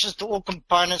 Connections to all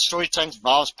components, storage tanks,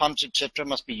 valves, pumps, etc.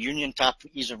 must be union type for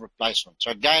ease of replacement.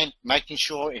 So again, making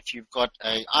sure if you've got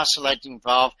a isolating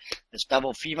valve that's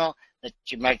double female, that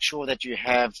you make sure that you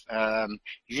have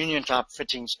union type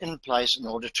fittings in place in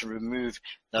order to remove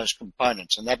those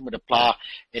components. And that would apply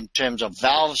in terms of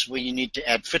valves where you need to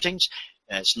add fittings.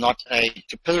 It's not a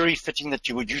capillary fitting that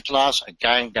you would utilize,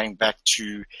 again, going back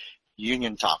to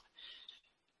union type.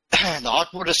 The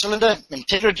hot water cylinder,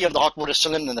 integrity of the hot water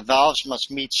cylinder and the valves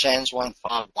must meet SANS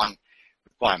 151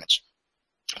 requirements.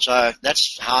 So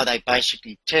that's how they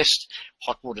basically test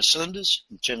hot water cylinders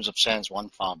in terms of SANS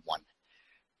 151.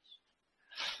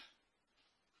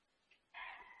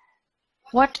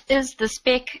 What is the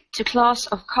spec to class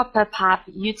of copper pipe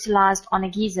utilized on a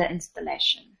geyser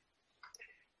installation?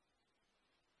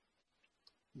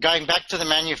 Going back to the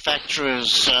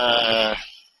manufacturer's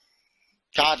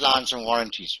guidelines and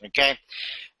warranties, okay,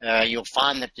 you'll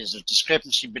find that there's a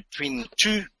discrepancy between the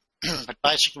two, but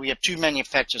basically we have two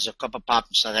manufacturers of copper pipe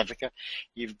in South Africa.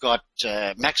 You've got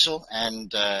Maxwell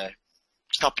and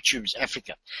Copper Tubes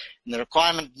Africa. And the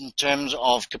requirement in terms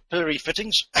of capillary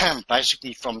fittings,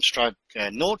 basically from stroke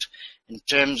naught, in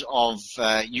terms of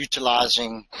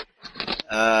utilizing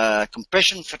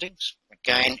compression fittings,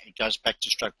 again, it goes back to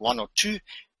stroke 1 or 2,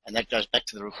 and that goes back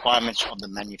to the requirements of the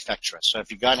manufacturer. So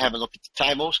if you go and have a look at the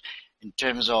tables in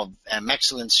terms of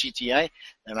Maxwell and CTA,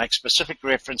 they make specific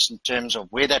reference in terms of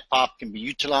where that pipe can be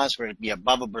utilized, whether it be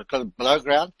above or below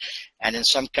ground, and in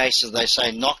some cases they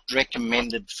say not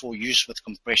recommended for use with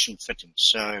compression fittings.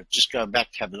 So just go back,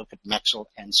 have a look at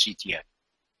Maxwell and CTA.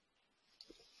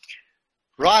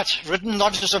 Right, written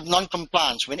notice of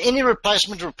non-compliance. When any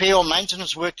replacement, repair, or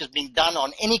maintenance work has been done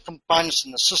on any components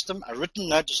in the system, a written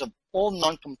notice of all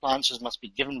non-compliances must be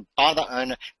given by the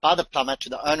owner, by the plumber, to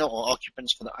the owner or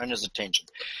occupants for the owner's attention.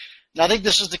 Now, I think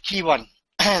this is the key one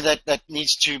that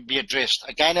needs to be addressed.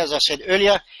 Again, as I said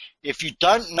earlier, if you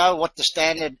don't know what the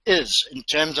standard is in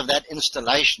terms of that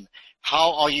installation,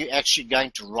 how are you actually going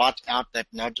to write out that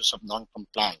notice of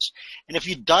non-compliance? And if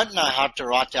you don't know how to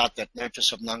write out that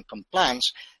notice of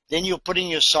non-compliance, then you're putting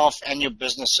yourself and your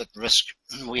business at risk.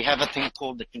 We have a thing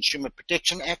called the Consumer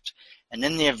Protection Act, and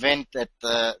in the event that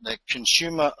the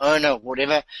consumer owner,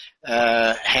 whatever,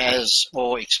 has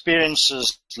or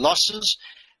experiences losses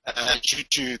due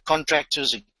to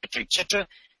contractors, etc.,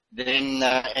 then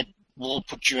it will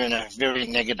put you in a very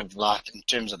negative light in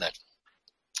terms of that.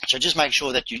 So just make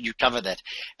sure that you cover that.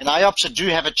 And IOPSA do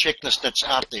have a checklist that's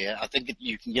out there. I think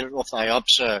you can get it off the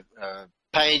IOPSA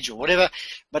page or whatever,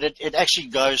 but it actually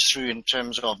goes through in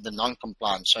terms of the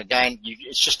non-compliance. So again,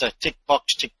 it's just a tick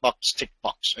box, tick box, tick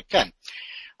box. Okay.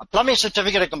 A plumbing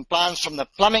certificate of compliance from the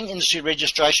Plumbing Industry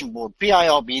Registration Board,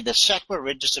 PIRB, the SACWA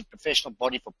registered professional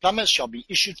body for plumbers, shall be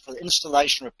issued for the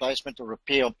installation, replacement, or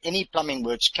repair of any plumbing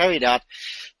works carried out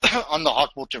on the hot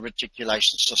water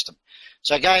reticulation system.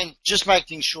 So again, just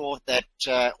making sure that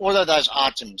all of those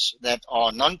items that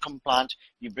are non-compliant,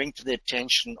 you bring to the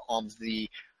attention of the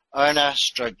owner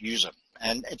stroke user.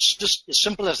 And it's just as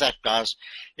simple as that, guys.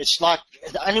 It's like,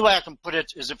 the only way I can put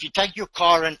it is if you take your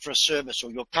car in for a service or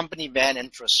your company van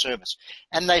in for a service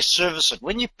and they service it,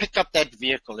 when you pick up that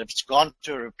vehicle, if it's gone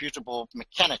to a reputable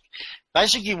mechanic,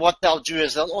 basically what they'll do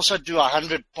is they'll also do a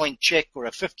 100-point check or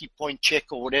a 50-point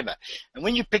check or whatever. And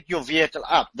when you pick your vehicle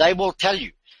up, they will tell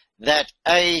you that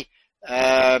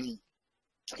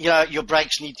your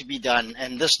brakes need to be done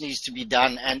and this needs to be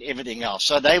done and everything else.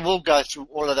 So they will go through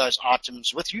all of those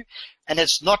items with you. And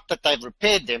it's not that they've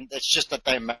repaired them, it's just that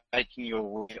they're making you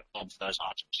aware of those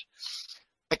items.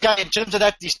 Okay, in terms of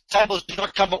that, these tables do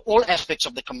not cover all aspects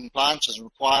of the compliance as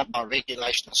required by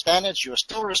regulation and standards. You are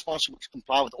still responsible to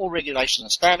comply with all regulations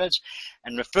and standards,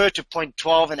 and refer to point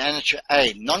 12 in Annex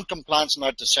A, non-compliance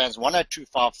notice SANS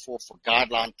 10254 for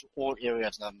guideline to all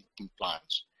areas of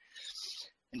compliance.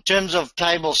 In terms of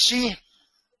table C,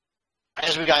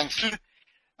 as we're going through,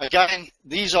 again,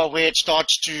 these are where it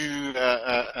starts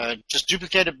to just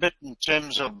duplicate a bit in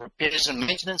terms of repairs and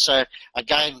maintenance. So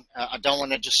again, I don't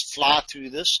want to just fly through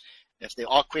this. If there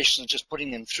are questions, just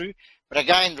putting them through. But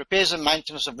again, repairs and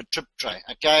maintenance of a trip tray.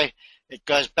 Okay, It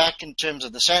goes back in terms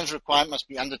of the SANS requirement must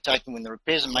be undertaken when the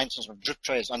repairs and maintenance of drip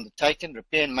tray is undertaken.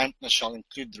 Repair and maintenance shall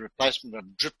include the replacement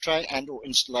of drip tray and or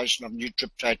installation of new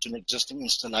drip tray to an existing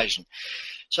installation.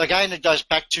 So again, it goes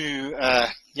back to,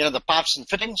 the pipes and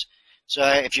fittings. So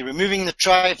if you're removing the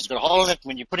tray, if it's got a hole in it,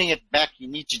 when you're putting it back, you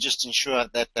need to just ensure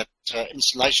that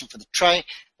installation for the tray,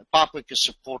 the pipework is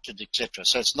supported, etc.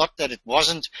 So it's not that it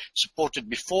wasn't supported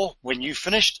before. When you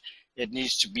finished, it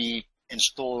needs to be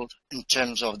installed in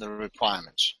terms of the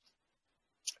requirements.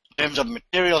 In terms of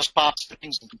materials, parts,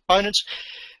 fittings, and components,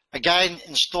 again,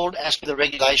 installed as per the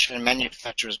regulation and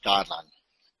manufacturer's guideline.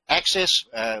 Access,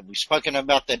 we've spoken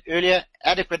about that earlier.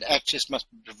 Adequate access must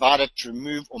be provided to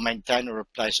remove or maintain or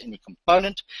replace any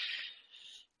component.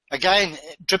 Again,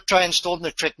 drip tray installed in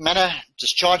the correct manner.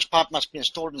 Discharge pipe must be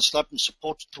installed and sloped and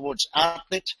supported towards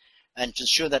outlet, and to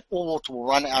ensure that all water will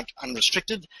run out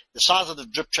unrestricted. The size of the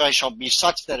drip tray shall be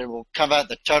such that it will cover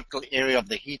the total area of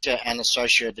the heater and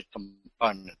associated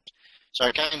component. So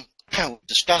again, we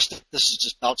discussed it. This is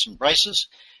just belts and braces.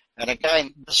 And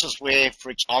again, this is where,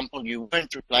 for example, you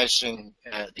weren't replacing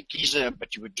the geyser,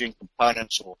 but you were doing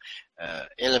components or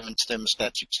elements,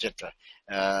 thermostats, etc.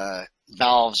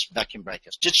 Valves, vacuum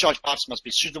breakers. Discharge pipes must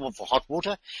be suitable for hot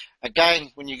water.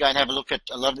 Again, when you go and have a look at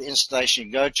a lot of the installation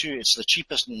you go to, it's the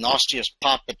cheapest and nastiest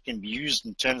pipe that can be used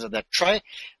in terms of that tray.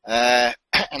 And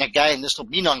again, this will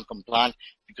be non-compliant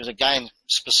because, again,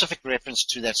 specific reference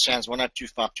to that SANS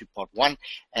 10252 Part 1,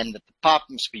 and that the pipe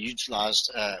must be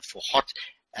utilized for hot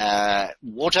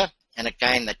water. And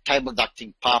again, that cable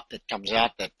ducting pipe that comes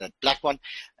out, that black one,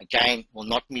 again, will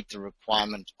not meet the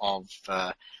requirement of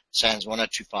SANS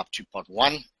 10252 Part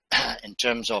 1 in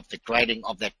terms of the grading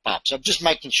of that pipe. So just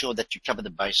making sure that you cover the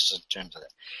bases in terms of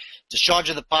that. Discharge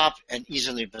of the pipe and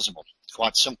easily visible.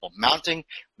 Quite simple. Mounting,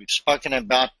 we've spoken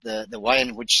about the way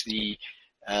in which the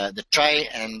tray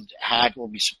and how it will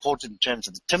be supported in terms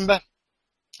of the timber.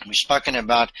 We've spoken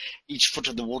about each foot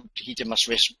of the water heater must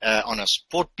rest on a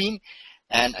support beam.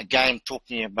 And again,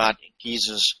 talking about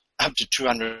geysers up to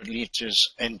 200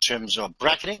 liters in terms of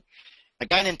bracketing.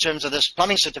 Again, in terms of this,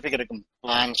 plumbing certificate of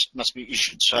compliance must be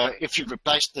issued. So if you've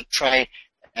replaced the tray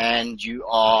and you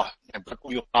have got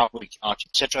all your pipework out,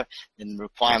 etc., then the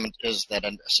requirement is that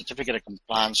a certificate of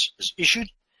compliance is issued.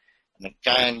 And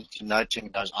again,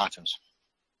 denoting those items.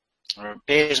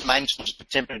 Repairs, maintenance of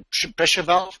temperature pressure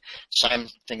valve, same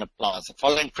thing applies. The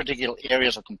following critical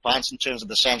areas of compliance in terms of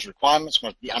the SANS requirements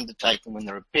must be undertaken when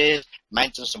the repair,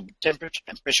 maintenance of temperature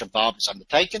and pressure valve is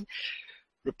undertaken.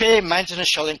 Repair and maintenance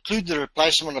shall include the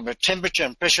replacement of a temperature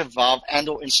and pressure valve and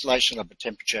or installation of a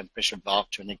temperature and pressure valve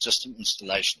to an existing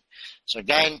installation. So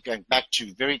again, going back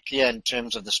to very clear in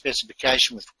terms of the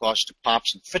specification with regards to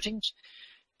pipes and fittings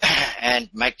and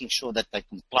making sure that they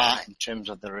comply in terms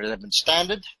of the relevant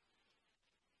standard.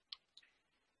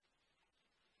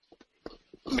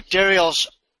 Materials,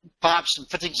 pipes and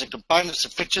fittings and components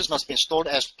and fixtures must be installed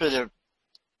as per the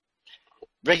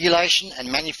regulation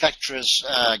and manufacturer's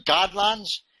guidelines.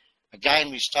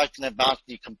 Again, we've spoken about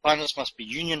the components must be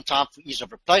union type for ease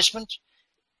of replacement.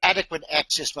 Adequate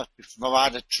access must be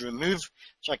provided to remove.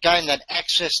 So again, that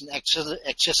access and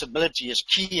accessibility is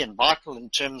key and vital in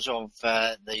terms of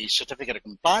the certificate of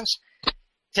compliance.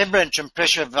 Temperature and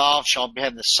pressure valve shall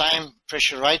have the same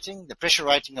pressure rating. The pressure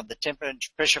rating of the temperature and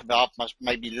pressure valve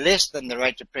may be less than the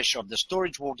rated pressure of the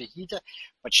storage water heater,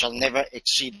 but shall never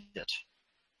exceed it.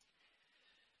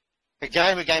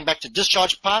 Again, we're going back to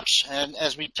discharge pipes, and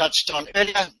as we touched on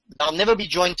earlier, they'll never be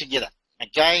joined together.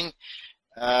 Again,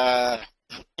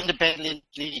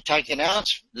 independently taken out,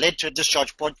 led to a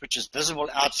discharge point which is visible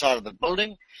outside of the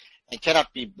building and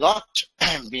cannot be blocked,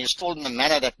 be installed in a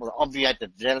manner that will obviate the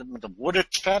development of water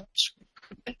traps,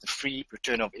 prevent the free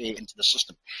return of air into the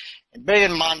system. And bear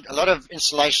in mind, a lot of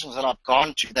installations that I've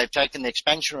gone to, they've taken the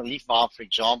expansion relief valve, for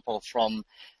example, from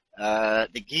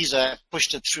the geyser,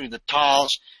 pushed it through the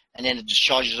tiles, and then it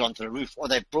discharges onto the roof, or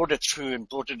they brought it through and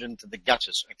brought it into the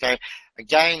gutters. Okay,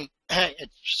 again, it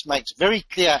just makes very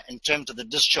clear in terms of the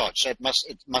discharge. So it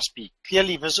must be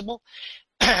clearly visible,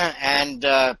 and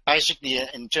basically,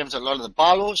 in terms of a lot of the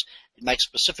bylaws, it makes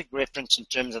specific reference in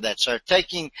terms of that. So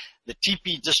taking the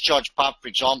TP discharge pipe, for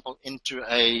example, into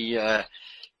a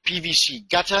PVC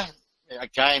gutter.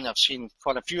 Again, I've seen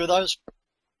quite a few of those.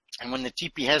 And when the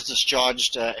TP has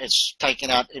discharged, it's taken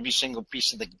out every single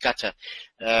piece of the gutter.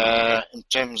 In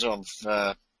terms of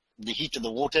the heat of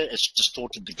the water, it's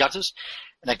distorted the gutters.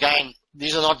 And again,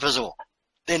 these are not visible.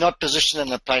 They're not positioned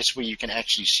in a place where you can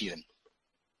actually see them.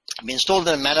 Be installed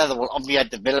in a manner that will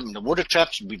obviate the development of water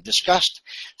traps. We've discussed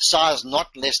size not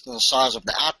less than the size of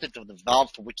the outlet of the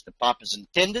valve for which the pipe is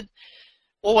intended.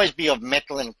 always be of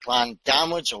metal inclined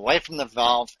downwards away from the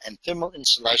valve, and thermal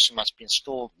insulation must be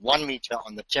installed 1 meter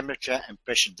on the temperature and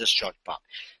pressure discharge pipe.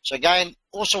 So again,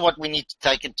 also what we need to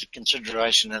take into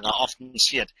consideration, and I often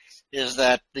see it, is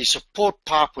that the support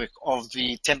pipework of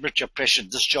the temperature pressure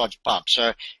discharge pipe.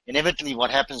 So inevitably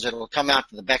what happens, it will come out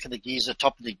to the back of the geyser,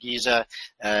 top of the geyser,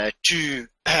 to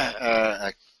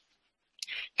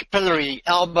capillary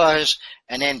elbows,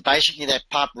 and then basically that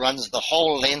pipe runs the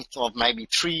whole length of maybe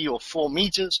 3 or 4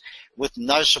 meters with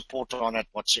no support on it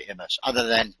whatsoever, other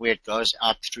than where it goes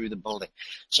out through the building.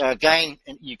 So again,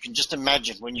 you can just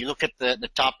imagine when you look at the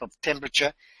type of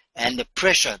temperature and the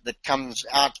pressure that comes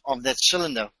out of that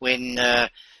cylinder when the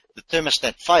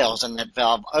thermostat fails and that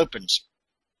valve opens,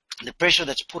 the pressure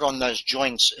that's put on those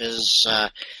joints is,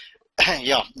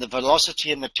 the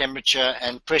velocity and the temperature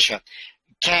and pressure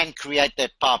can create that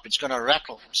pipe. It's going to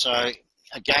rattle. So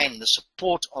again, the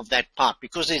support of that pipe,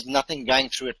 because there's nothing going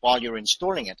through it while you're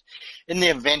installing it, in the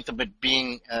event of it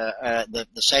being the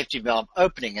safety valve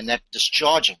opening and that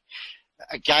discharging,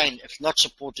 again, if not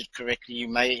supported correctly, you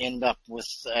may end up with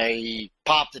a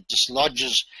pipe that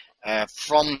dislodges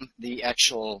from the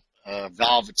actual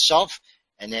valve itself,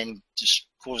 and then just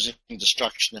causing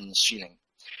destruction in the ceiling.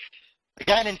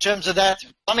 Again, in terms of that,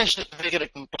 one certificate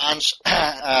of compliance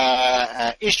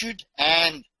issued,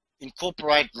 and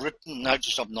incorporate written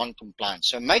notice of non-compliance.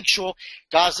 So make sure,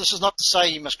 guys, this is not to say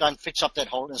you must go and fix up that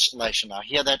whole installation. I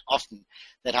hear that often,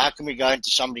 that how can we go into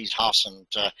somebody's house and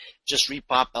just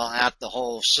repipe out the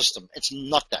whole system. It's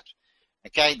not that.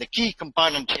 Okay, the key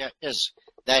component here is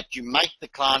that you make the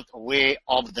client aware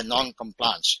of the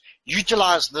non-compliance.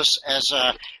 Utilize this as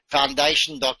a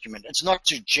foundation document. It's not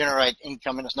to generate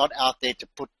income, and it's not out there to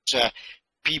put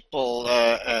people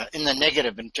in the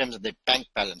negative in terms of their bank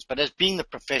balance. But as being the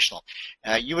professional,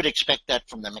 you would expect that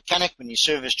from the mechanic when you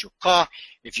serviced your car.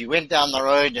 If you went down the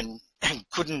road and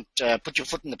couldn't put your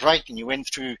foot in the brake, and you went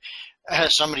through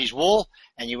somebody's wall,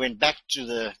 and you went back to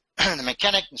the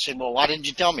mechanic and said, well, why didn't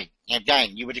you tell me?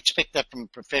 Again, you would expect that from a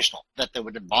professional, that they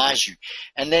would advise you.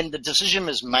 And then the decision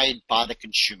is made by the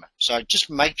consumer. So just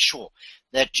make sure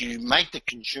that you make the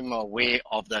consumer aware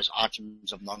of those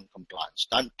items of non-compliance.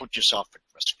 Don't put yourself at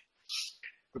risk.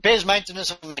 Repairs,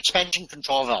 maintenance of an expansion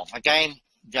control valve. Again,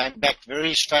 going back,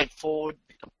 very straightforward.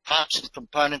 The parts and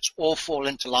components all fall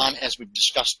into line as we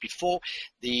discussed before.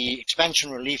 The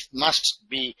expansion relief must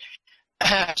be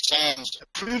SANS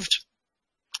approved,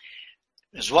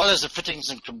 as well as the fittings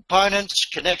and components,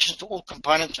 connections to all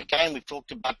components. Again, we've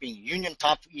talked about being union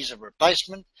type for ease of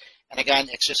replacement, and again,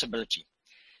 accessibility.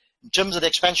 In terms of the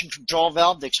expansion control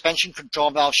valve, the expansion control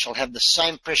valve shall have the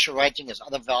same pressure rating as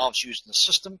other valves used in the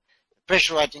system. The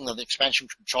pressure rating of the expansion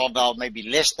control valve may be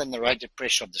less than the rated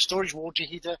pressure of the storage water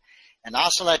heater. An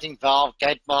isolating valve,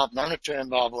 gate valve,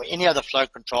 non-return valve, or any other flow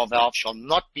control valve shall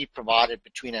not be provided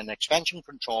between an expansion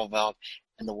control valve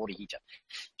and the water heater.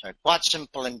 So quite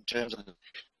simple in terms of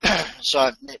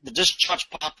so the discharge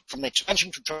pipe from the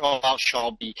expansion control valve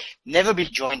shall never be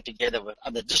joined together with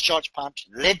other discharge pipes,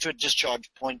 led to a discharge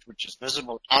point which is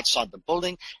visible outside the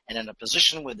building and in a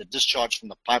position where the discharge from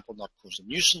the pipe will not cause a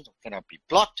nuisance or cannot be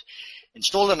blocked.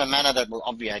 Installed in a manner that will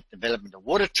obviate development of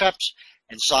water traps,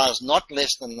 and size not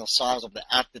less than the size of the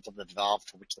outlet of the valve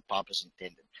for which the pipe is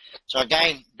intended. So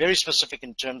again, very specific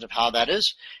in terms of how that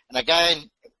is. And again,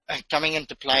 coming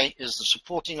into play is the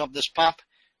supporting of this pipe.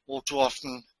 All too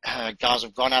often, guys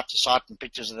have gone out to site, and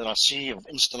pictures that I see of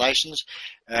installations,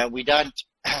 we don't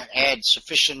add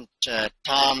sufficient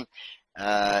time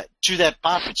to that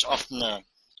pipe. It's often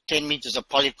 10 meters of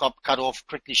polycop cut off,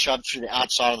 quickly shoved through the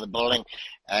outside of the building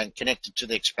and connected to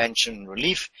the expansion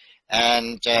relief,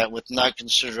 and with no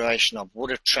consideration of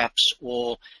water traps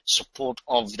or support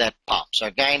of that pipe. So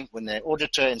again, when the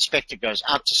auditor inspector goes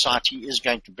out to site, he is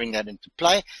going to bring that into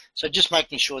play. So just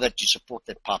making sure that you support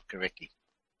that pipe correctly.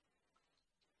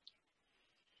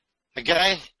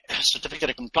 Again,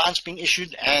 certificate of compliance being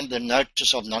issued and the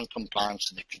notice of non-compliance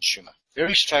to the consumer.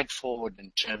 Very straightforward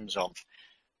in terms of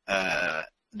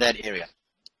that area.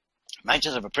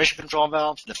 Maintenance of a pressure control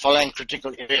valve, the following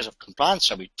critical areas of compliance.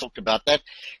 So we talked about that.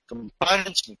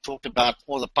 Components, we talked about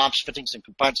all the pipes, fittings, and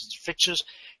components and fixtures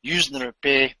used in the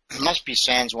repair must be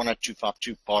SANS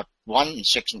 10252 Part 1 and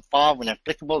Section 5. When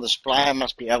applicable, the supplier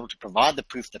must be able to provide the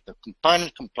proof that the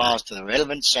component complies to the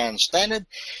relevant SANS standard,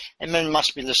 and then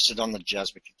must be listed on the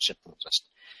JASBIC acceptance list.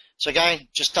 So again,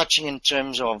 just touching in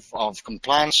terms of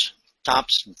compliance,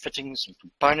 types and fittings and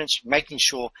components, making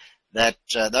sure that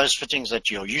those fittings that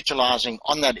you're utilizing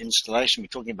on that installation, we're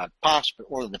talking about pipes, but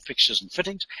all of the fixtures and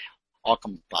fittings are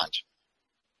compliant.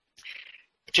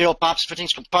 Material, pipes,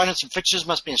 fittings, components, and fixtures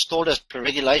must be installed as per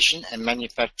regulation and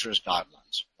manufacturer's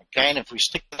guidelines. again, if we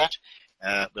stick to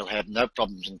that, we'll have no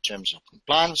problems in terms of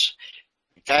compliance.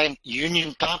 Again,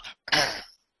 union type,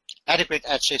 adequate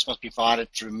access must be provided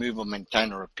to remove or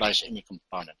maintain or replace any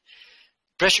component.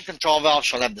 Pressure control valve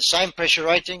shall have the same pressure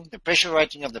rating. The pressure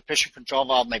rating of the pressure control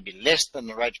valve may be less than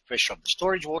the rated pressure of the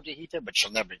storage water heater, but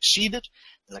shall never exceed it.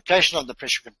 The location of the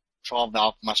pressure control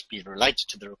valve must be related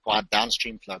to the required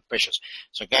downstream flow pressures.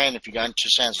 So again, if you go into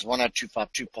SANS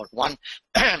 10252.1,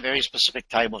 very specific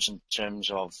tables in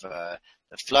terms of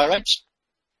the flow rates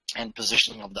and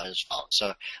positioning of those valves.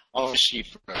 So obviously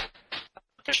for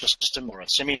a pressure system or a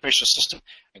semi-pressure system,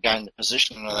 again, the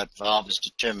positioning of that valve is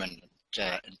determined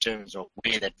in terms of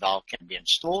where that valve can be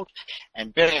installed.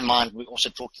 And bear in mind, we're also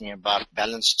talking about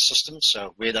balanced systems,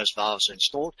 so where those valves are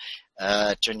installed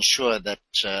to ensure that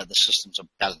the systems are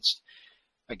balanced.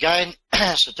 Again,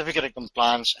 certificate of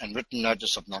compliance and written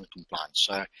notice of non-compliance.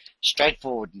 So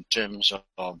straightforward in terms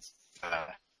of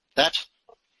that.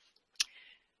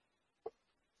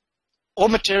 All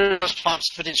materials,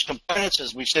 parts, fittings, components,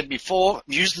 as we said before,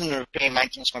 used in the repair and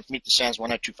maintenance must meet the SANS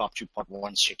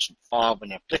 10252.1 Section 5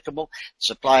 when applicable. The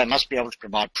supplier must be able to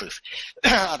provide proof.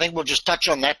 I think we'll just touch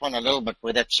on that one a little bit,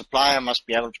 where that supplier must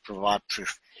be able to provide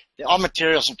proof. There are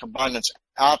materials and components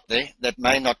out there that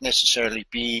may not necessarily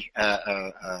be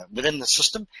within the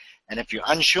system, and if you're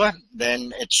unsure,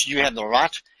 then you have the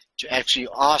right to actually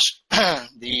ask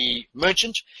the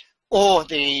merchant or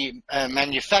the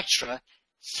manufacturer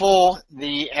for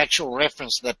the actual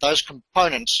reference that those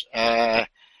components,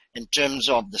 in terms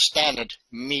of the standard,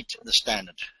 meet the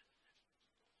standard.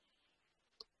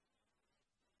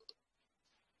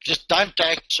 Just don't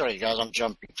take, sorry guys, I'm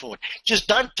jumping forward. Just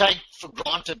don't take for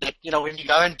granted that, when you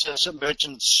go into some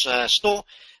merchant's store,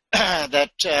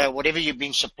 that whatever you've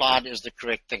been supplied is the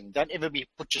correct thing. Don't ever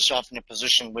put yourself in a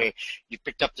position where you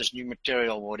picked up this new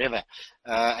material or whatever,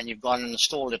 and you've gone and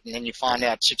installed it, and then you find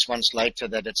out 6 months later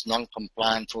that it's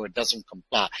non-compliant or it doesn't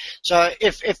comply. So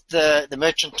if the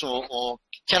merchant or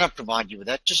cannot provide you with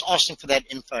that, just ask them for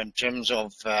that info in terms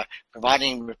of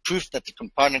providing proof that the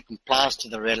component complies to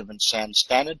the relevant SANS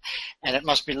standard, and it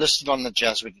must be listed on the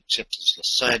JASWIC acceptance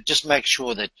list. So just make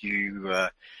sure that you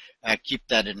keep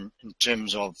that in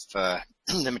terms of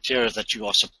the materials that you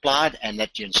are supplied and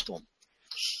that you install.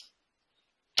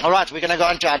 All right, we're going to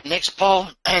go into our next poll,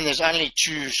 and there's only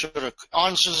two sort of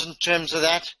answers in terms of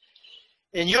that.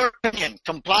 In your opinion,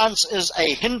 compliance is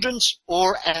a hindrance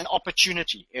or an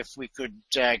opportunity? If we could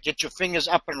get your fingers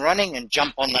up and running and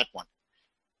jump on that one.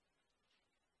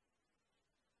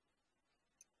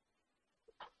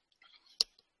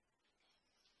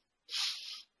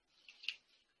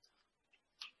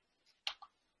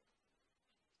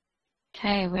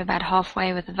 Okay, we're about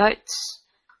halfway with the votes.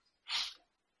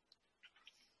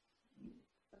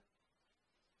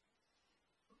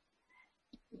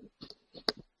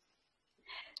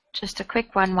 Just a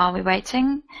quick one while we're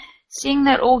waiting. Seeing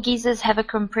that all geysers have a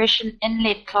compression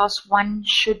inlet, class 1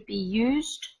 should be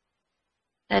used.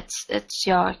 That's a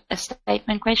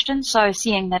statement question. So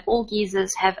seeing that all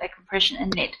geysers have a compression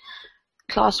inlet,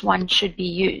 class 1 should be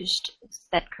used. Is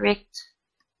that correct?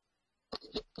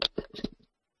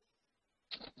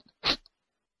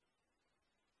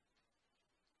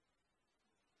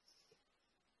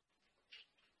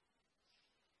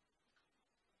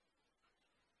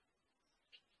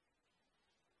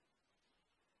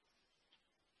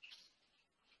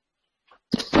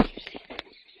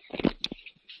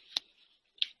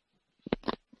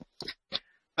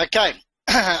 Okay,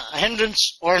 a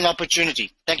hindrance or an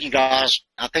opportunity. Thank you, guys.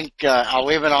 I think our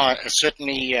webinar is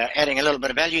certainly adding a little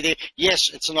bit of value there. Yes,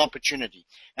 it's an opportunity.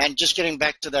 And just getting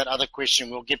back to that other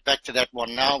question, we'll get back to that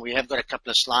one now. We have got a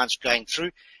couple of slides going through.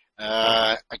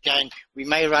 Again, we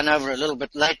may run over a little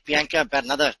bit late, Bianca, about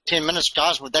another 10 minutes,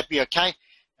 guys. Would that be okay?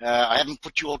 I haven't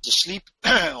put you all to sleep,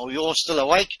 or you're all still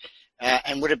awake.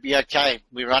 And would it be okay?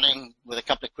 We're running with a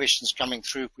couple of questions coming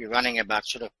through. We're running about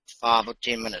sort of 5 or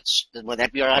 10 minutes. Would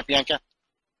that be all right, Bianca?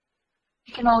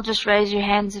 You can all just raise your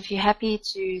hands if you're happy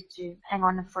to hang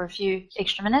on for a few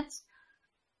extra minutes.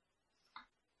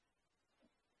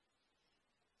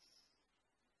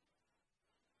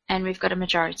 And we've got a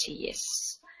majority,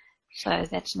 yes. So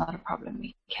that's not a problem.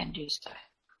 We can do so.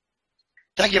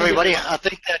 Thank you, everybody. I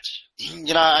think that,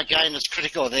 again, it's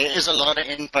critical. There is a lot of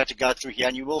info to go through here,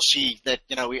 and you will see that,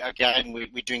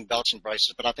 we're doing belts and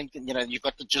braces, but I think that, you've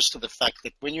got the gist of the fact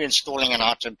that when you're installing an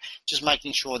item, just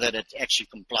making sure that it actually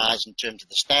complies in terms of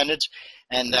the standards,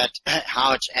 and that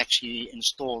how it's actually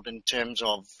installed in terms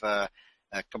of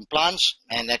compliance,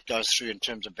 and that goes through in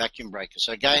terms of vacuum breakers.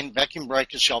 So again, vacuum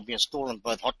breakers shall be installed in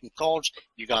both hot and colds.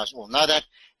 You guys all know that.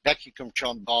 Vacuum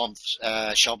control valves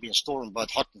shall be installed in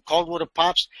both hot and cold water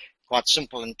pipes. quite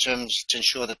simple in terms to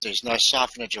ensure that there's no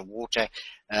siphonage of water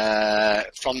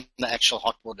from the actual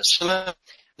hot water cylinder.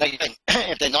 Again,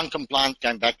 if they're non-compliant,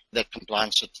 going back to that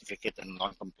compliance certificate and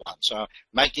non-compliant. So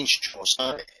making sure.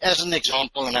 So as an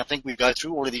example, and I think we go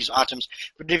through all of these items,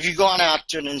 but if you've gone out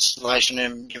to an installation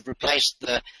and you've replaced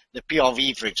the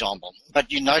PRV, for example,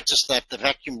 but you notice that the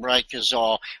vacuum breakers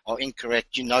are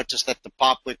incorrect, you notice that the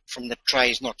pipework from the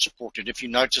tray is not supported, if you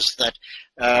notice that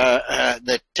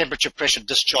the temperature pressure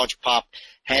discharge pipe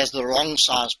has the wrong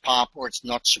size pipe or it's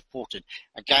not supported.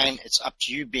 Again, it's up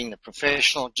to you being the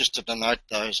professional just to denote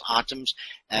those items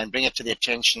and bring it to the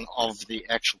attention of the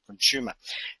actual consumer.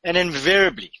 And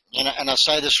invariably, and I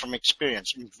say this from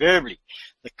experience, invariably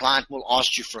the client will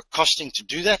ask you for a costing to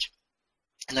do that.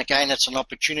 And again, it's an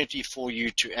opportunity for you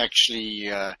to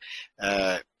actually add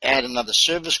another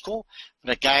service call.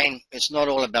 But again, it's not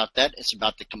all about that. It's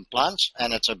about the compliance,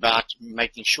 and it's about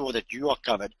making sure that you are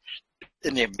covered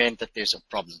in the event that there's a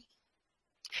problem.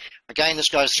 Again, this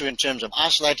goes through in terms of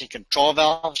isolating control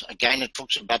valves. Again, it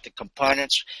talks about the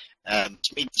components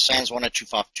to meet the SANS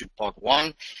 10252 Part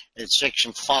 1. It's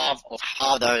Section 5 of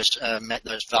how those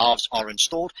valves are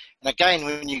installed. And again,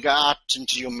 when you go out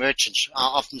into your merchants, I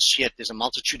often see it, there's a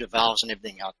multitude of valves and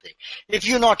everything out there. If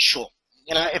you're not sure,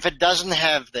 if it doesn't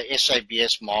have the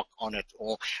SABS mark on it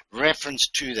or reference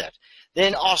to that,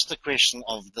 then ask the question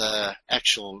of the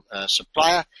actual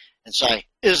supplier and say,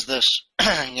 is this,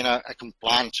 a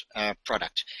compliant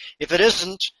product? If it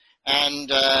isn't,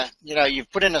 and,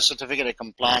 you've put in a certificate of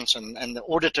compliance and the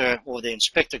auditor or the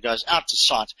inspector goes out to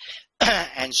site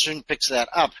and soon picks that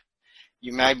up,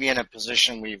 you may be in a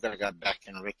position where you've got to go back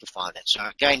and rectify that. So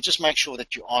again, just make sure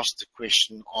that you ask the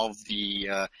question of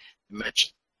the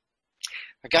merchant.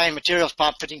 Again, materials,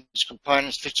 pipe fittings,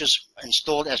 components, fixtures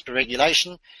installed as per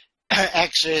regulation.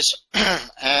 Access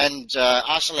and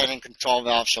isolating control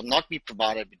valves shall not be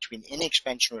provided between any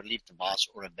expansion relief device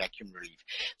or a vacuum relief.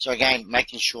 So again,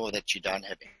 making sure that you don't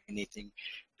have anything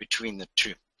between the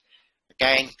two.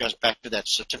 Again, goes back to that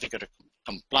certificate of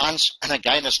compliance. And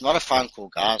again, it's not a phone call,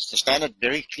 guys. The standard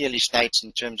very clearly states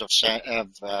in terms of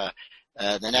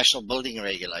the National Building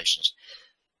Regulations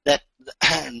that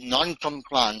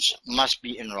non-compliance must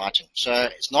be in writing. So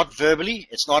it's not verbally.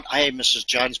 It's not, hey, Mrs.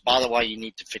 Jones, by the way, you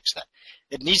need to fix that.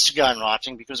 It needs to go in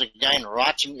writing because, again,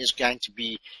 writing is going to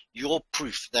be your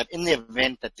proof that in the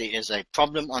event that there is a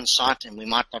problem on site, and we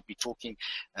might not be talking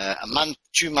a month,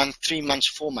 2 months, 3 months,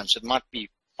 4 months. It might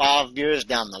be 5 years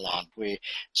down the line where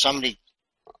somebody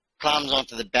climbs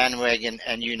onto the bandwagon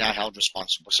and you're now held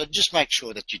responsible. So just make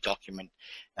sure that you document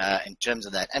in terms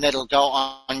of that. And it'll go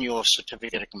on your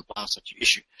certificate of compliance that you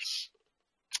issue.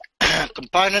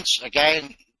 Components,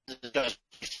 again,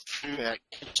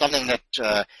 something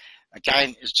that,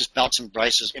 again, is just belts and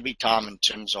braces every time in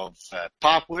terms of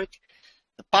pipe work.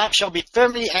 The pipe shall be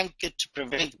firmly anchored to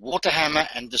prevent water hammer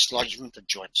and dislodgement of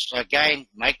joints. So again,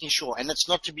 making sure, and it's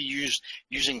not to be used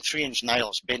using 3-inch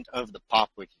nails bent over the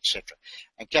pipework, etc.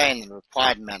 Again, in the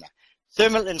required manner.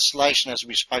 Thermal insulation, as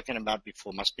we've spoken about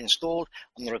before, must be installed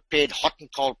on the repaired hot and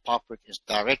cold pipework as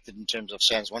directed in terms of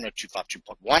SANS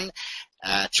 10252.1,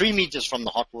 3 meters from the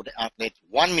hot water outlet,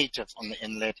 1 meter on the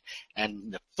inlet,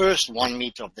 and the first 1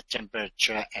 meter of the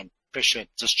temperature and pressure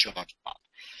discharge pipe.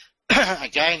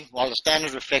 Again, while the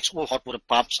standard reflects all hot water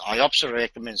pipes, IOPSA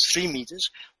recommends 3 meters,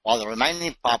 while the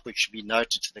remaining pipework should be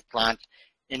noted to the client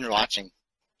in writing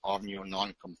on your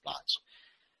non-compliance.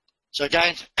 So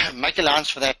again, make allowance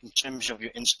for that in terms of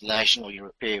your installation or your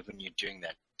repair when you're doing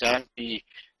that. Don't be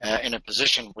in a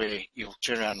position where you'll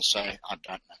turn around and say, I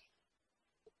don't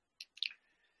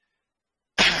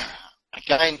know.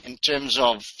 Again, in terms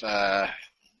of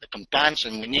the compliance,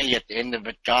 and we're nearly at the end of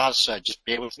it, guys, so just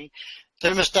bear with me.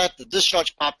 Thermostat, the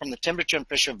discharge pipe from the temperature and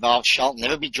pressure valve shall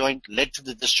never be joined, led to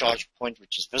the discharge point,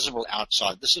 which is visible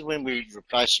outside. This is when we're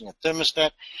replacing a thermostat,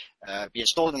 be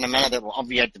installed in a manner that will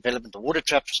obviate development of water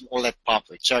traps and all that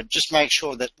pipework. So just make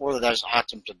sure that all of those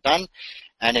items are done.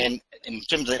 And then in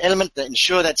terms of the element,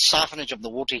 ensure that siphonage of the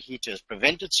water heater is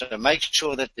prevented. So make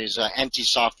sure that there's an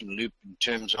anti-siphon loop in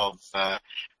terms of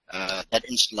that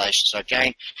installation. So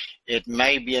again, it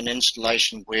may be an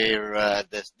installation where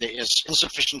there is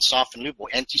insufficient siphon loop or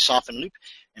anti-siphon loop.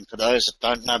 And for those that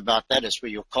don't know about that, it's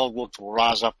where your cold water will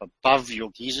rise up above your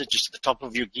geyser, just at the top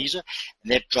of your geyser,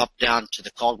 and that drop down to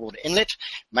the cold water inlet,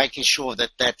 making sure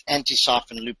that that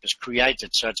anti-siphon loop is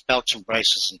created. So it's belts and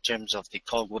braces in terms of the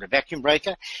cold water vacuum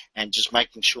breaker, and just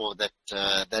making sure that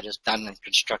that is done and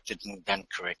constructed and done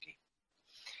correctly.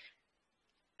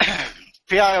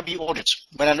 PIRB audits.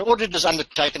 When an audit is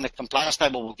undertaken, the compliance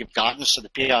table will give guidance to the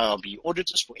PIRB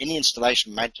auditors for any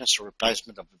installation, maintenance, or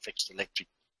replacement of a fixed electric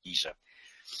geyser.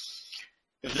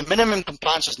 If the minimum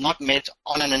compliance is not met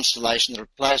on an installation,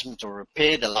 replacement or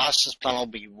repair, the licensed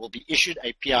plumber will be issued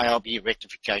a PIRB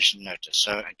rectification notice.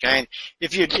 So again,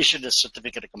 if you'd issued a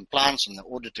certificate of compliance and the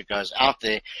auditor goes out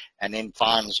there and then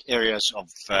finds areas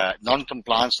of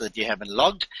non-compliance that you haven't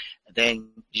logged, then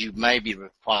you may be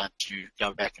required to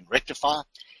go back and rectify.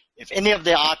 If any of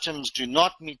the items do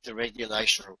not meet the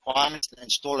regulation requirements, the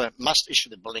installer must issue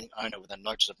the building owner with a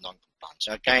notice of non-compliance.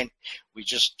 So again, we're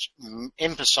just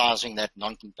emphasizing that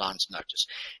non-compliance notice.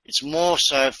 It's more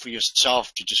so for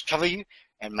yourself to just cover you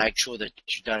and make sure that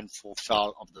you don't fall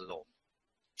foul of the law.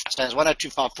 So as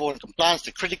 10254 in compliance,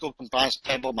 the critical compliance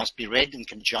table must be read in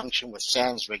conjunction with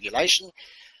SANS regulation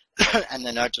and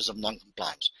the notice of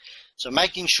non-compliance. So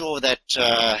making sure that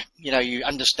you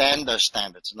understand those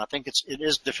standards, and I think it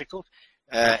is difficult.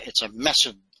 It's a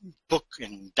massive book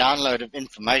and download of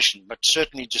information, but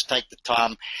certainly just take the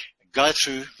time, go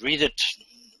through, read it.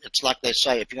 It's like they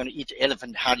say, if you're going to eat an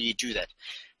elephant, how do you do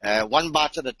that? One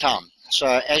bite at a time. So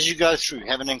as you go through,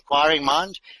 have an inquiring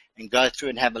mind and go through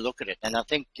and have a look at it. And I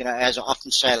think, as I often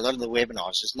say, a lot of the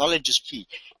webinars is knowledge is key.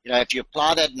 If you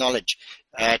apply that knowledge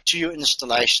to your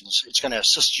installations, it's going to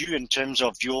assist you in terms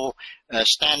of your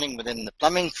standing within the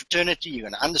plumbing fraternity. You're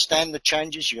going to understand the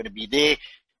changes. You're going to be there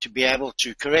to be able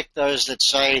to correct those that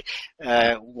say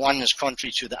one is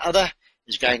contrary to the other.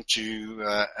 Is going to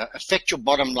affect your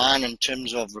bottom line in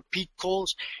terms of repeat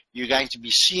calls. You're going to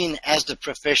be seen as the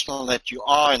professional that you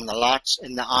are in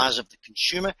the eyes of the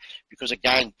consumer, because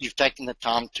again, you've taken the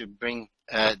time to bring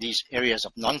these areas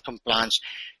of non-compliance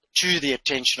to the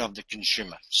attention of the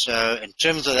consumer. So in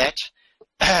terms of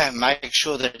that, make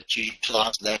sure that you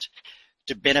utilize that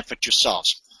to benefit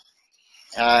yourselves.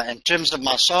 In terms of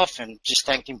myself, and just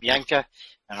thanking Bianca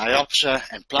and IOPSA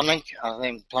and Plumbing, I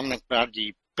think Plumbing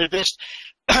probably best.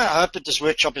 I hope that this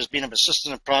workshop has been of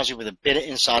assistance and provides you with a better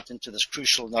insight into this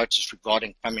crucial notice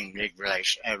regarding plumbing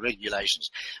regulations.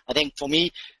 I think for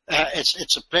me,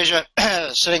 it's a pleasure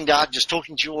sitting down, just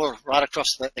talking to you all right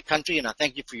across the country, and I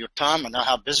thank you for your time. I know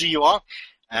how busy you are.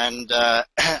 And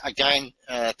again,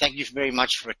 thank you very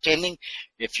much for attending.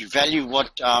 If you value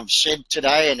what I've said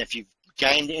today, and if you've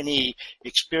gained any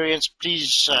experience,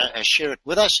 please share it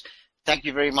with us. Thank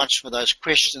you very much for those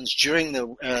questions during the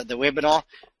webinar.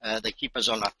 They keep us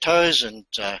on our toes, and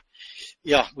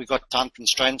we've got time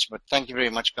constraints, but thank you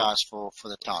very much, guys, for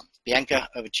the time. Bianca,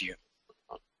 over to you.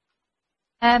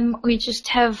 We just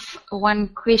have one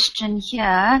question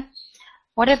here.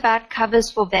 What about covers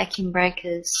for vacuum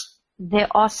breakers? There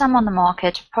are some on the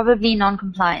market, probably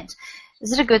non-compliant.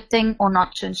 Is it a good thing or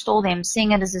not to install them,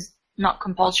 seeing it as not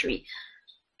compulsory?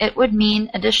 It would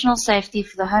mean additional safety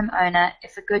for the homeowner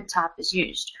if a good type is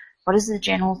used. What is the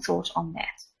general thought on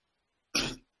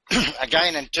that?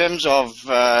 Again, in terms of,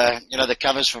 the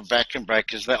covers for vacuum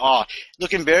breakers, they are.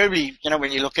 Look, invariably,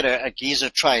 when you look at a geyser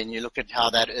tray and you look at how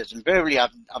that is, invariably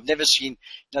I've never seen,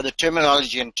 the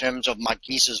terminology in terms of my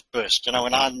geysers burst.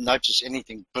 When I notice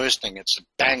anything bursting, it's a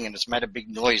bang and it's made a big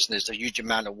noise and there's a huge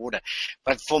amount of water.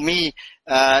 But for me,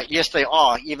 yes, they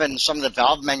are. Even some of the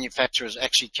valve manufacturers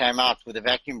actually came out with a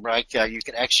vacuum breaker. You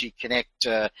could actually connect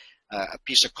a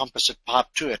piece of composite pipe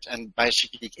to it and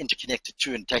basically interconnect it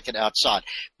to and take it outside.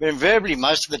 But invariably,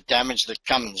 most of the damage that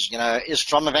comes, is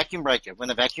from a vacuum breaker. When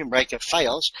a vacuum breaker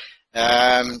fails,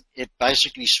 it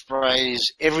basically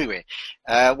sprays everywhere.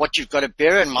 What you've got to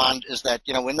bear in mind is that,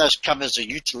 when those covers are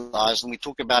utilized, and we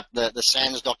talk about the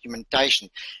SANS documentation,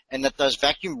 and that those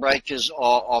vacuum breakers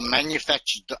are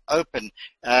manufactured to open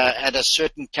at a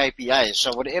certain KPA.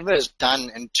 So whatever is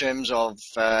done in terms of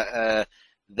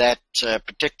that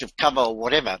protective cover or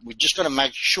whatever, we just got to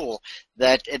make sure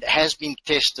that it has been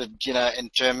tested, in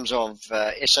terms of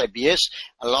SABS.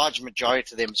 A large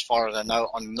majority of them, as far as I know,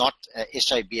 are not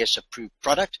SABS approved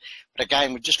product. But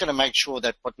again, we're just going to make sure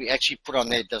that what we actually put on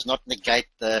there does not negate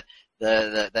the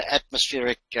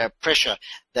atmospheric pressure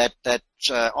that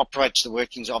operates the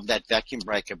workings of that vacuum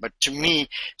breaker. But to me,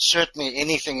 certainly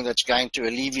anything that's going to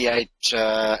alleviate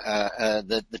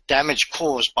the damage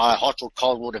caused by a hot or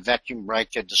cold water vacuum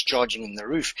breaker discharging in the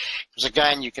roof, because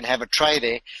again, you can have a tray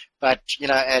there, but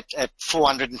at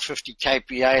 450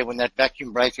 kPa, when that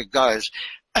vacuum breaker goes,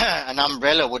 an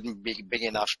umbrella wouldn't be big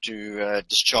enough to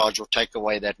discharge or take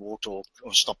away that water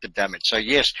or stop the damage. So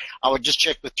yes, I would just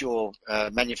check with your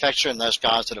manufacturer and those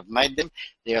guys that have made them.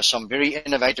 There are some very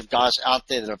innovative guys out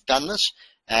there that have done this,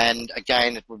 and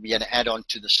again, it would be an add-on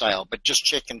to the sale. But just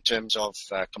check in terms of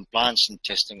compliance and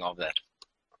testing of that.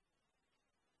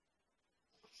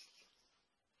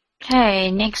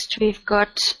 Okay, next we've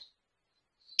got,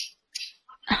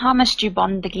 how much do you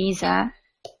bond the geyser?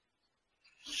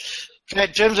 Okay,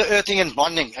 in terms of earthing and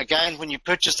bonding, again, when you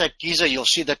purchase that geyser, you'll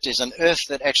see that there's an earth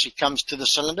that actually comes to the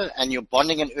cylinder, and your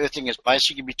bonding and earthing is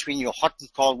basically between your hot and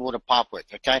cold water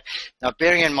pipework, okay? Now,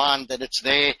 bearing in mind that it's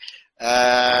there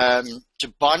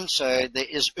to bond, so there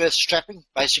is earth strapping,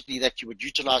 basically, that you would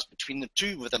utilize between the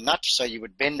two with a nut, so you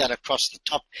would bend that across the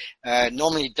top,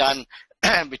 normally done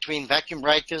between vacuum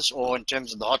breakers or in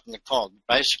terms of the hot and the cold.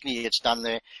 Basically, it's done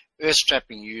there, earth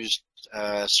strapping used,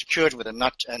 secured with a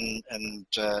nut and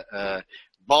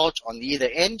bolt on either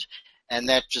end, and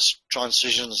that just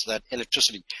transitions that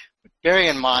electricity. But bearing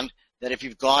in mind that if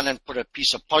you've gone and put a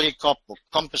piece of polycop or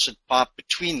composite pipe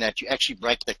between that, you actually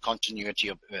break that continuity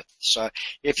of earth. So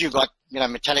if you've got,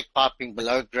 metallic piping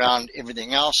below ground,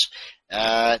 everything else,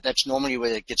 that's normally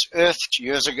where it gets earthed.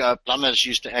 Years ago, plumbers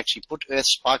used to actually put earth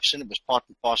spikes in. It was part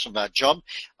and parcel of our job.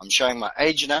 I'm showing my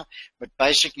age now, but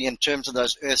basically in terms of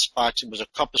those earth spikes, it was a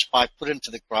copper spike put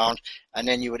into the ground, and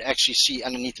then you would actually see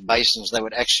underneath the basins, they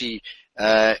would actually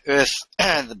earth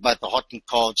both the hot and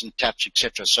colds and taps,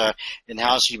 etc. So in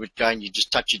house, you would go and you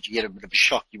just touch it, you get a bit of a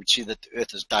shock. You would see that the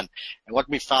earth is done. And what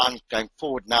we found going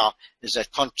forward now is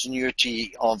that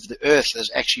continuity of the earth is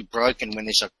actually broken when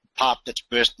there's a pipe that's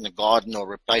burst in the garden or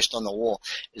replaced on the wall.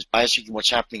 Is basically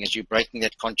what's happening is you're breaking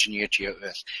that continuity of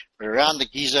earth. But around the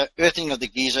geyser, earthing of the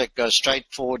geyser goes straight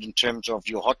forward in terms of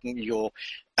your hot and your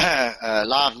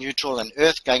live, neutral, and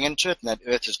earth going into it, and that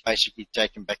earth is basically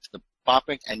taken back to the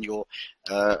piping and your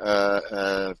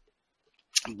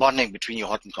bonding between your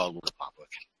hot and cold water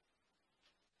pipework.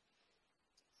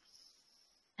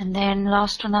 And then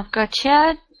last one I've got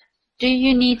here. Do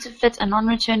you need to fit a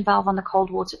non-return valve on the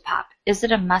cold water pipe? Is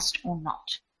it a must or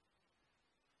not?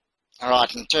 All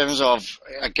right, in terms of,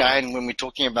 again, when we're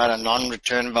talking about a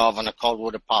non-return valve on a cold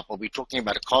water pipe, are we talking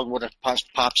about a cold water pipe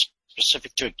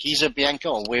specific to a geyser, Bianca,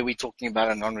 or where are we talking about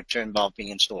a non-return valve being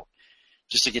installed?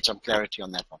 Just to get some clarity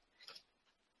on that one.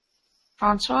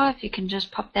 Francois, if you can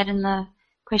just pop that in the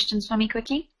questions for me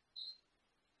quickly.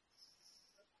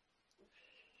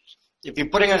 If you're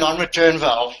putting a non-return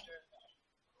valve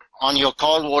on your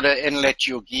cold water inlet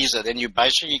to your geyser, then you're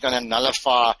basically going to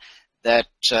nullify that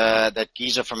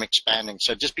geyser from expanding.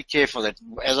 So just be careful that,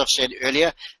 as I've said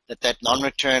earlier, that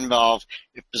non-return valve,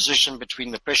 if positioned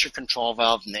between the pressure control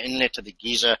valve and the inlet of the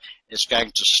geyser, is going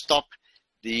to stop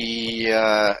the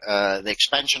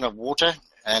expansion of water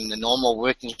and the normal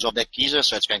workings of that geyser.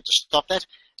 So it's going to stop that,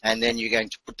 and then you're going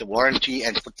to put the warranty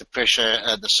and put the pressure,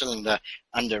 the cylinder,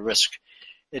 under risk.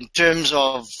 In terms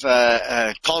of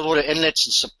cold water inlets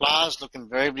and supplies, look,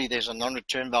 invariably there's a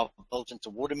non-return valve built into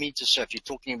water meters. So if you're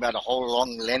talking about a whole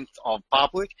long length of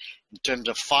pipework, in terms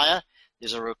of fire,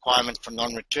 there's a requirement for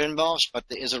non-return valves, but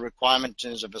there is a requirement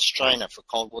in terms of a strainer for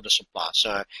cold water supply.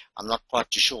 So I'm not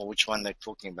quite too sure which one they're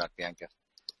talking about, Bianca.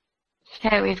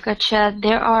 Okay, we've got here,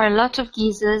 there are a lot of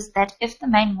geysers that if the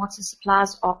main water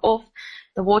supplies are off,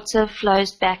 the water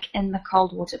flows back in the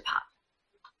cold water pipe.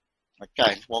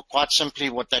 Okay, well, quite simply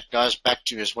what that goes back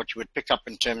to is what you would pick up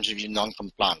in terms of your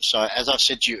non-compliance. So as I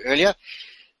said to you earlier,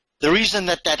 the reason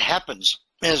that happens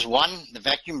is, one, the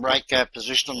vacuum breaker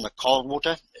position on the cold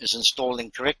water is installed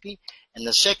incorrectly, and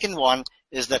the second one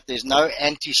is that there's no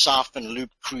anti-siphon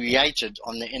loop created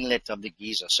on the inlet of the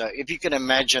geyser. So if you can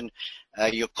imagine,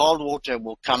 your cold water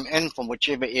will come in from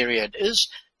whichever area it is.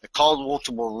 The cold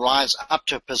water will rise up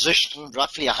to a position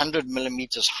roughly 100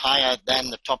 millimeters higher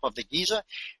than the top of the geyser.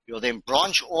 You'll then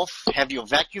branch off, have your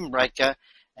vacuum breaker,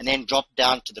 and then drop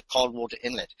down to the cold water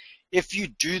inlet. If you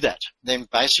do that, then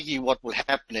basically what will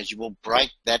happen is you will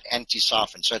break that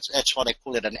anti-siphon. So that's why they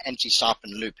call it an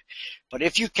anti-siphon loop. But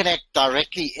if you connect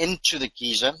directly into the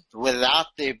geyser without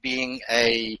there being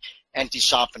a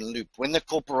anti-siphon loop, when the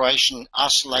corporation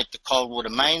isolate the cold water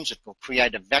mains, it will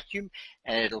create a vacuum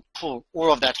and it'll pull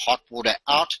all of that hot water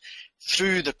out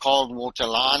through the cold water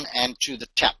line and to the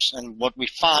taps. And what we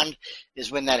find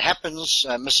is when that happens,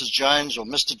 Mrs. Jones or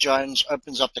Mr. Jones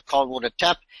opens up the cold water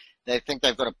tap. They think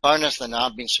they've got a bonus. They're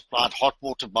now being supplied hot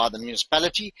water by the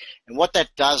municipality. And what that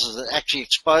does is it actually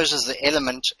exposes the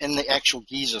element in the actual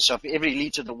geyser. So for every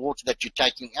liter of the water that you're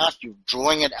taking out, you're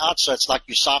drawing it out. So it's like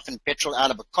you siphon petrol out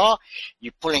of a car.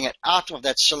 You're pulling it out of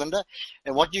that cylinder.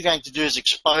 And what you're going to do is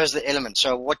expose the element.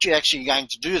 So what you're actually going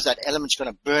to do is that element's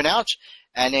going to burn out.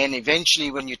 And then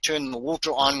eventually when you turn the water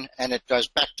on and it goes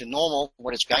back to normal,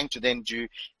 what it's going to then do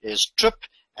is trip,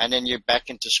 and then you're back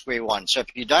into square one. So if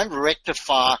you don't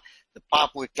rectify the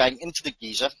pipework going into the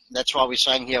geyser. That's why we're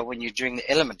saying here when you're doing the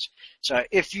element. So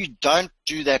if you don't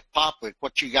do that pipework,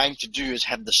 what you're going to do is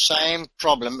have the same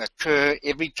problem occur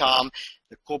every time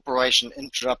the corporation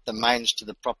interrupt the mains to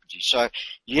the property. So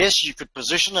yes, you could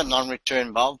position a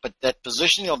non-return valve, but that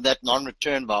positioning of that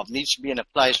non-return valve needs to be in a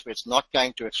place where it's not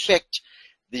going to affect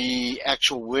the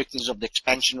actual workings of the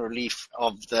expansion relief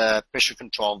of the pressure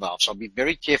control valve. So be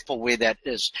very careful where that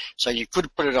is. So you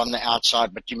could put it on the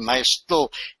outside, but you may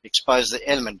still expose the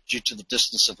element due to the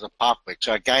distance of the pipework.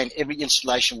 So again, every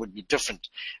installation would be different.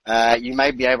 You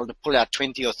may be able to pull out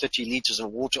 20 or 30 liters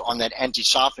of water on that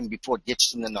anti-siphon before it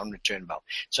gets in the non-return valve.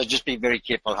 So just be very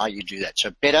careful how you do that. So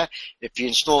better if you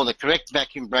install the correct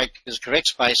vacuum breakers, correct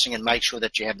spacing, and make sure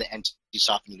that you have the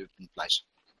anti-siphon loop in place.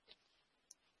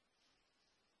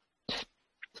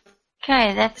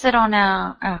 Okay, that's it on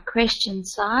our question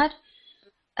side.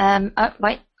 Oh,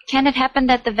 wait, can it happen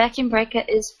that the vacuum breaker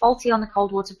is faulty on the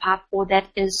cold water pipe, or that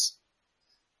is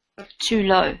too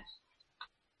low?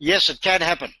 Yes, it can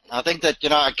happen. I think that,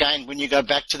 again, when you go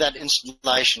back to that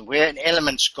installation where an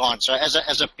element's gone, so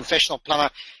as a professional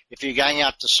plumber, if you're going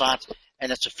out to site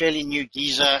and it's a fairly new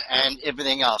geyser and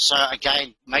everything else, so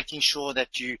again, making sure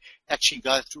that you actually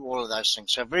go through all of those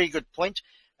things. So very good point.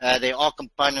 There are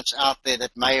components out there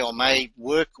that may or may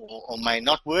work or may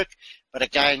not work. But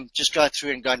again, just go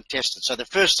through and go and test it. So the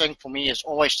first thing for me is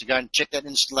always to go and check that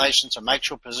installation. So make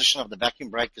sure position of the vacuum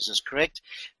breakers is correct.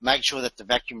 Make sure that the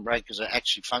vacuum breakers are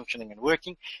actually functioning and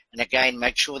working. And again,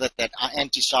 make sure that that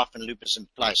anti-siphon loop is in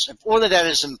place. If all of that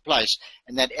is in place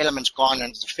and that element's gone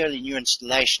and it's a fairly new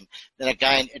installation, then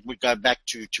again, it would go back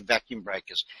to vacuum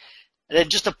breakers. And then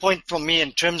just a point from me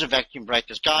in terms of vacuum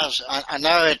breakers. Guys, I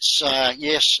know it's,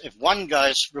 yes, if one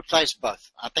goes, replace both.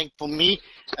 I think for me,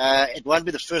 it won't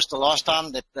be the first or last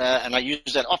time that, and I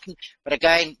use that often, but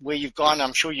again, where you've gone,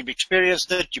 I'm sure you've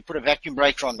experienced it, you put a vacuum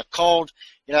breaker on the cold,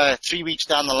 3 weeks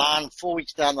down the line, 4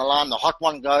 weeks down the line, the hot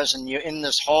one goes and you're in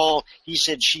this whole he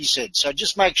said, she said. So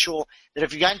just make sure that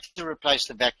if you're going to replace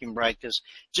the vacuum breakers,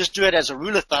 just do it as a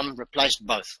rule of thumb, replace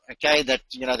both. Okay, that,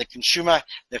 the consumer,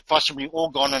 they've possibly all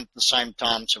gone in at the same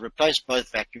time. So replace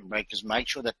both vacuum breakers, make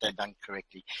sure that they're done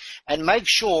correctly. And make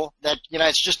sure that,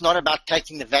 it's just not about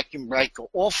taking the vacuum breaker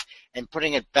off and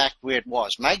putting it back where it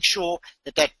was. Make sure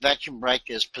that that vacuum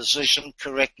breaker is positioned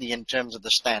correctly in terms of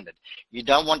the standard. You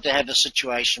don't want to have a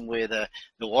situation where the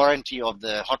warranty of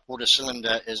the hot water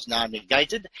cylinder is now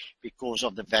negated because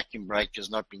of the vacuum breakers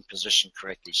not being positioned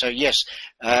correctly. So yes,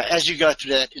 as you go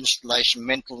through that installation,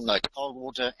 mental note, cold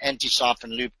water,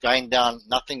 anti-siphon loop going down,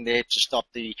 nothing there to stop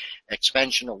the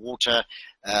expansion of water.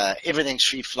 Everything's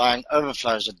free flowing,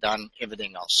 overflows are done,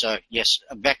 everything else. So yes,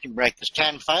 vacuum breakers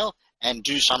can fail and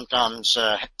do sometimes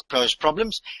pose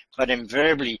problems, but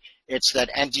invariably it's that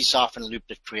anti-siphon loop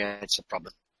that creates a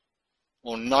problem,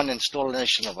 or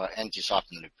non-installation of an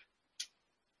anti-siphon loop.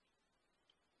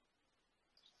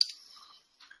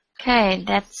 Okay,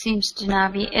 that seems to now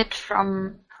be it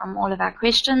from all of our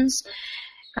questions.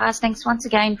 Guys, thanks once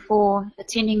again for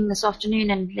attending this afternoon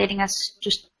and letting us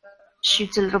just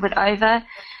shoot a little bit over.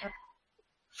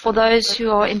 For those who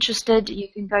are interested, you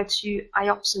can go to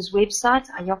IOPSA's website,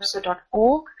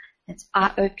 iopsa.org. It's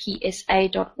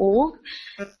IOPSA.org.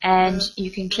 And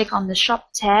you can click on the shop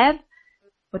tab,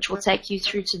 which will take you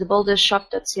through to the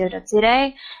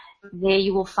buildershop.co.za. There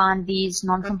you will find these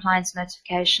non-compliance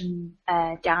notification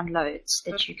downloads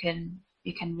that you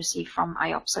can receive from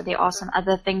IOPSA. There are some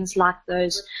other things like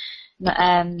those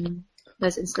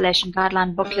installation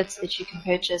guideline booklets that you can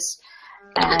purchase,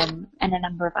 and a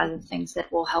number of other things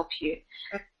that will help you.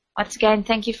 Once again,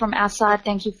 thank you from our side.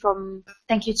 Thank you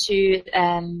to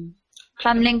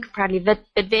Plumlink, proudly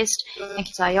Bidvest. Thank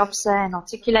you to IOPSA and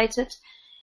Articulated.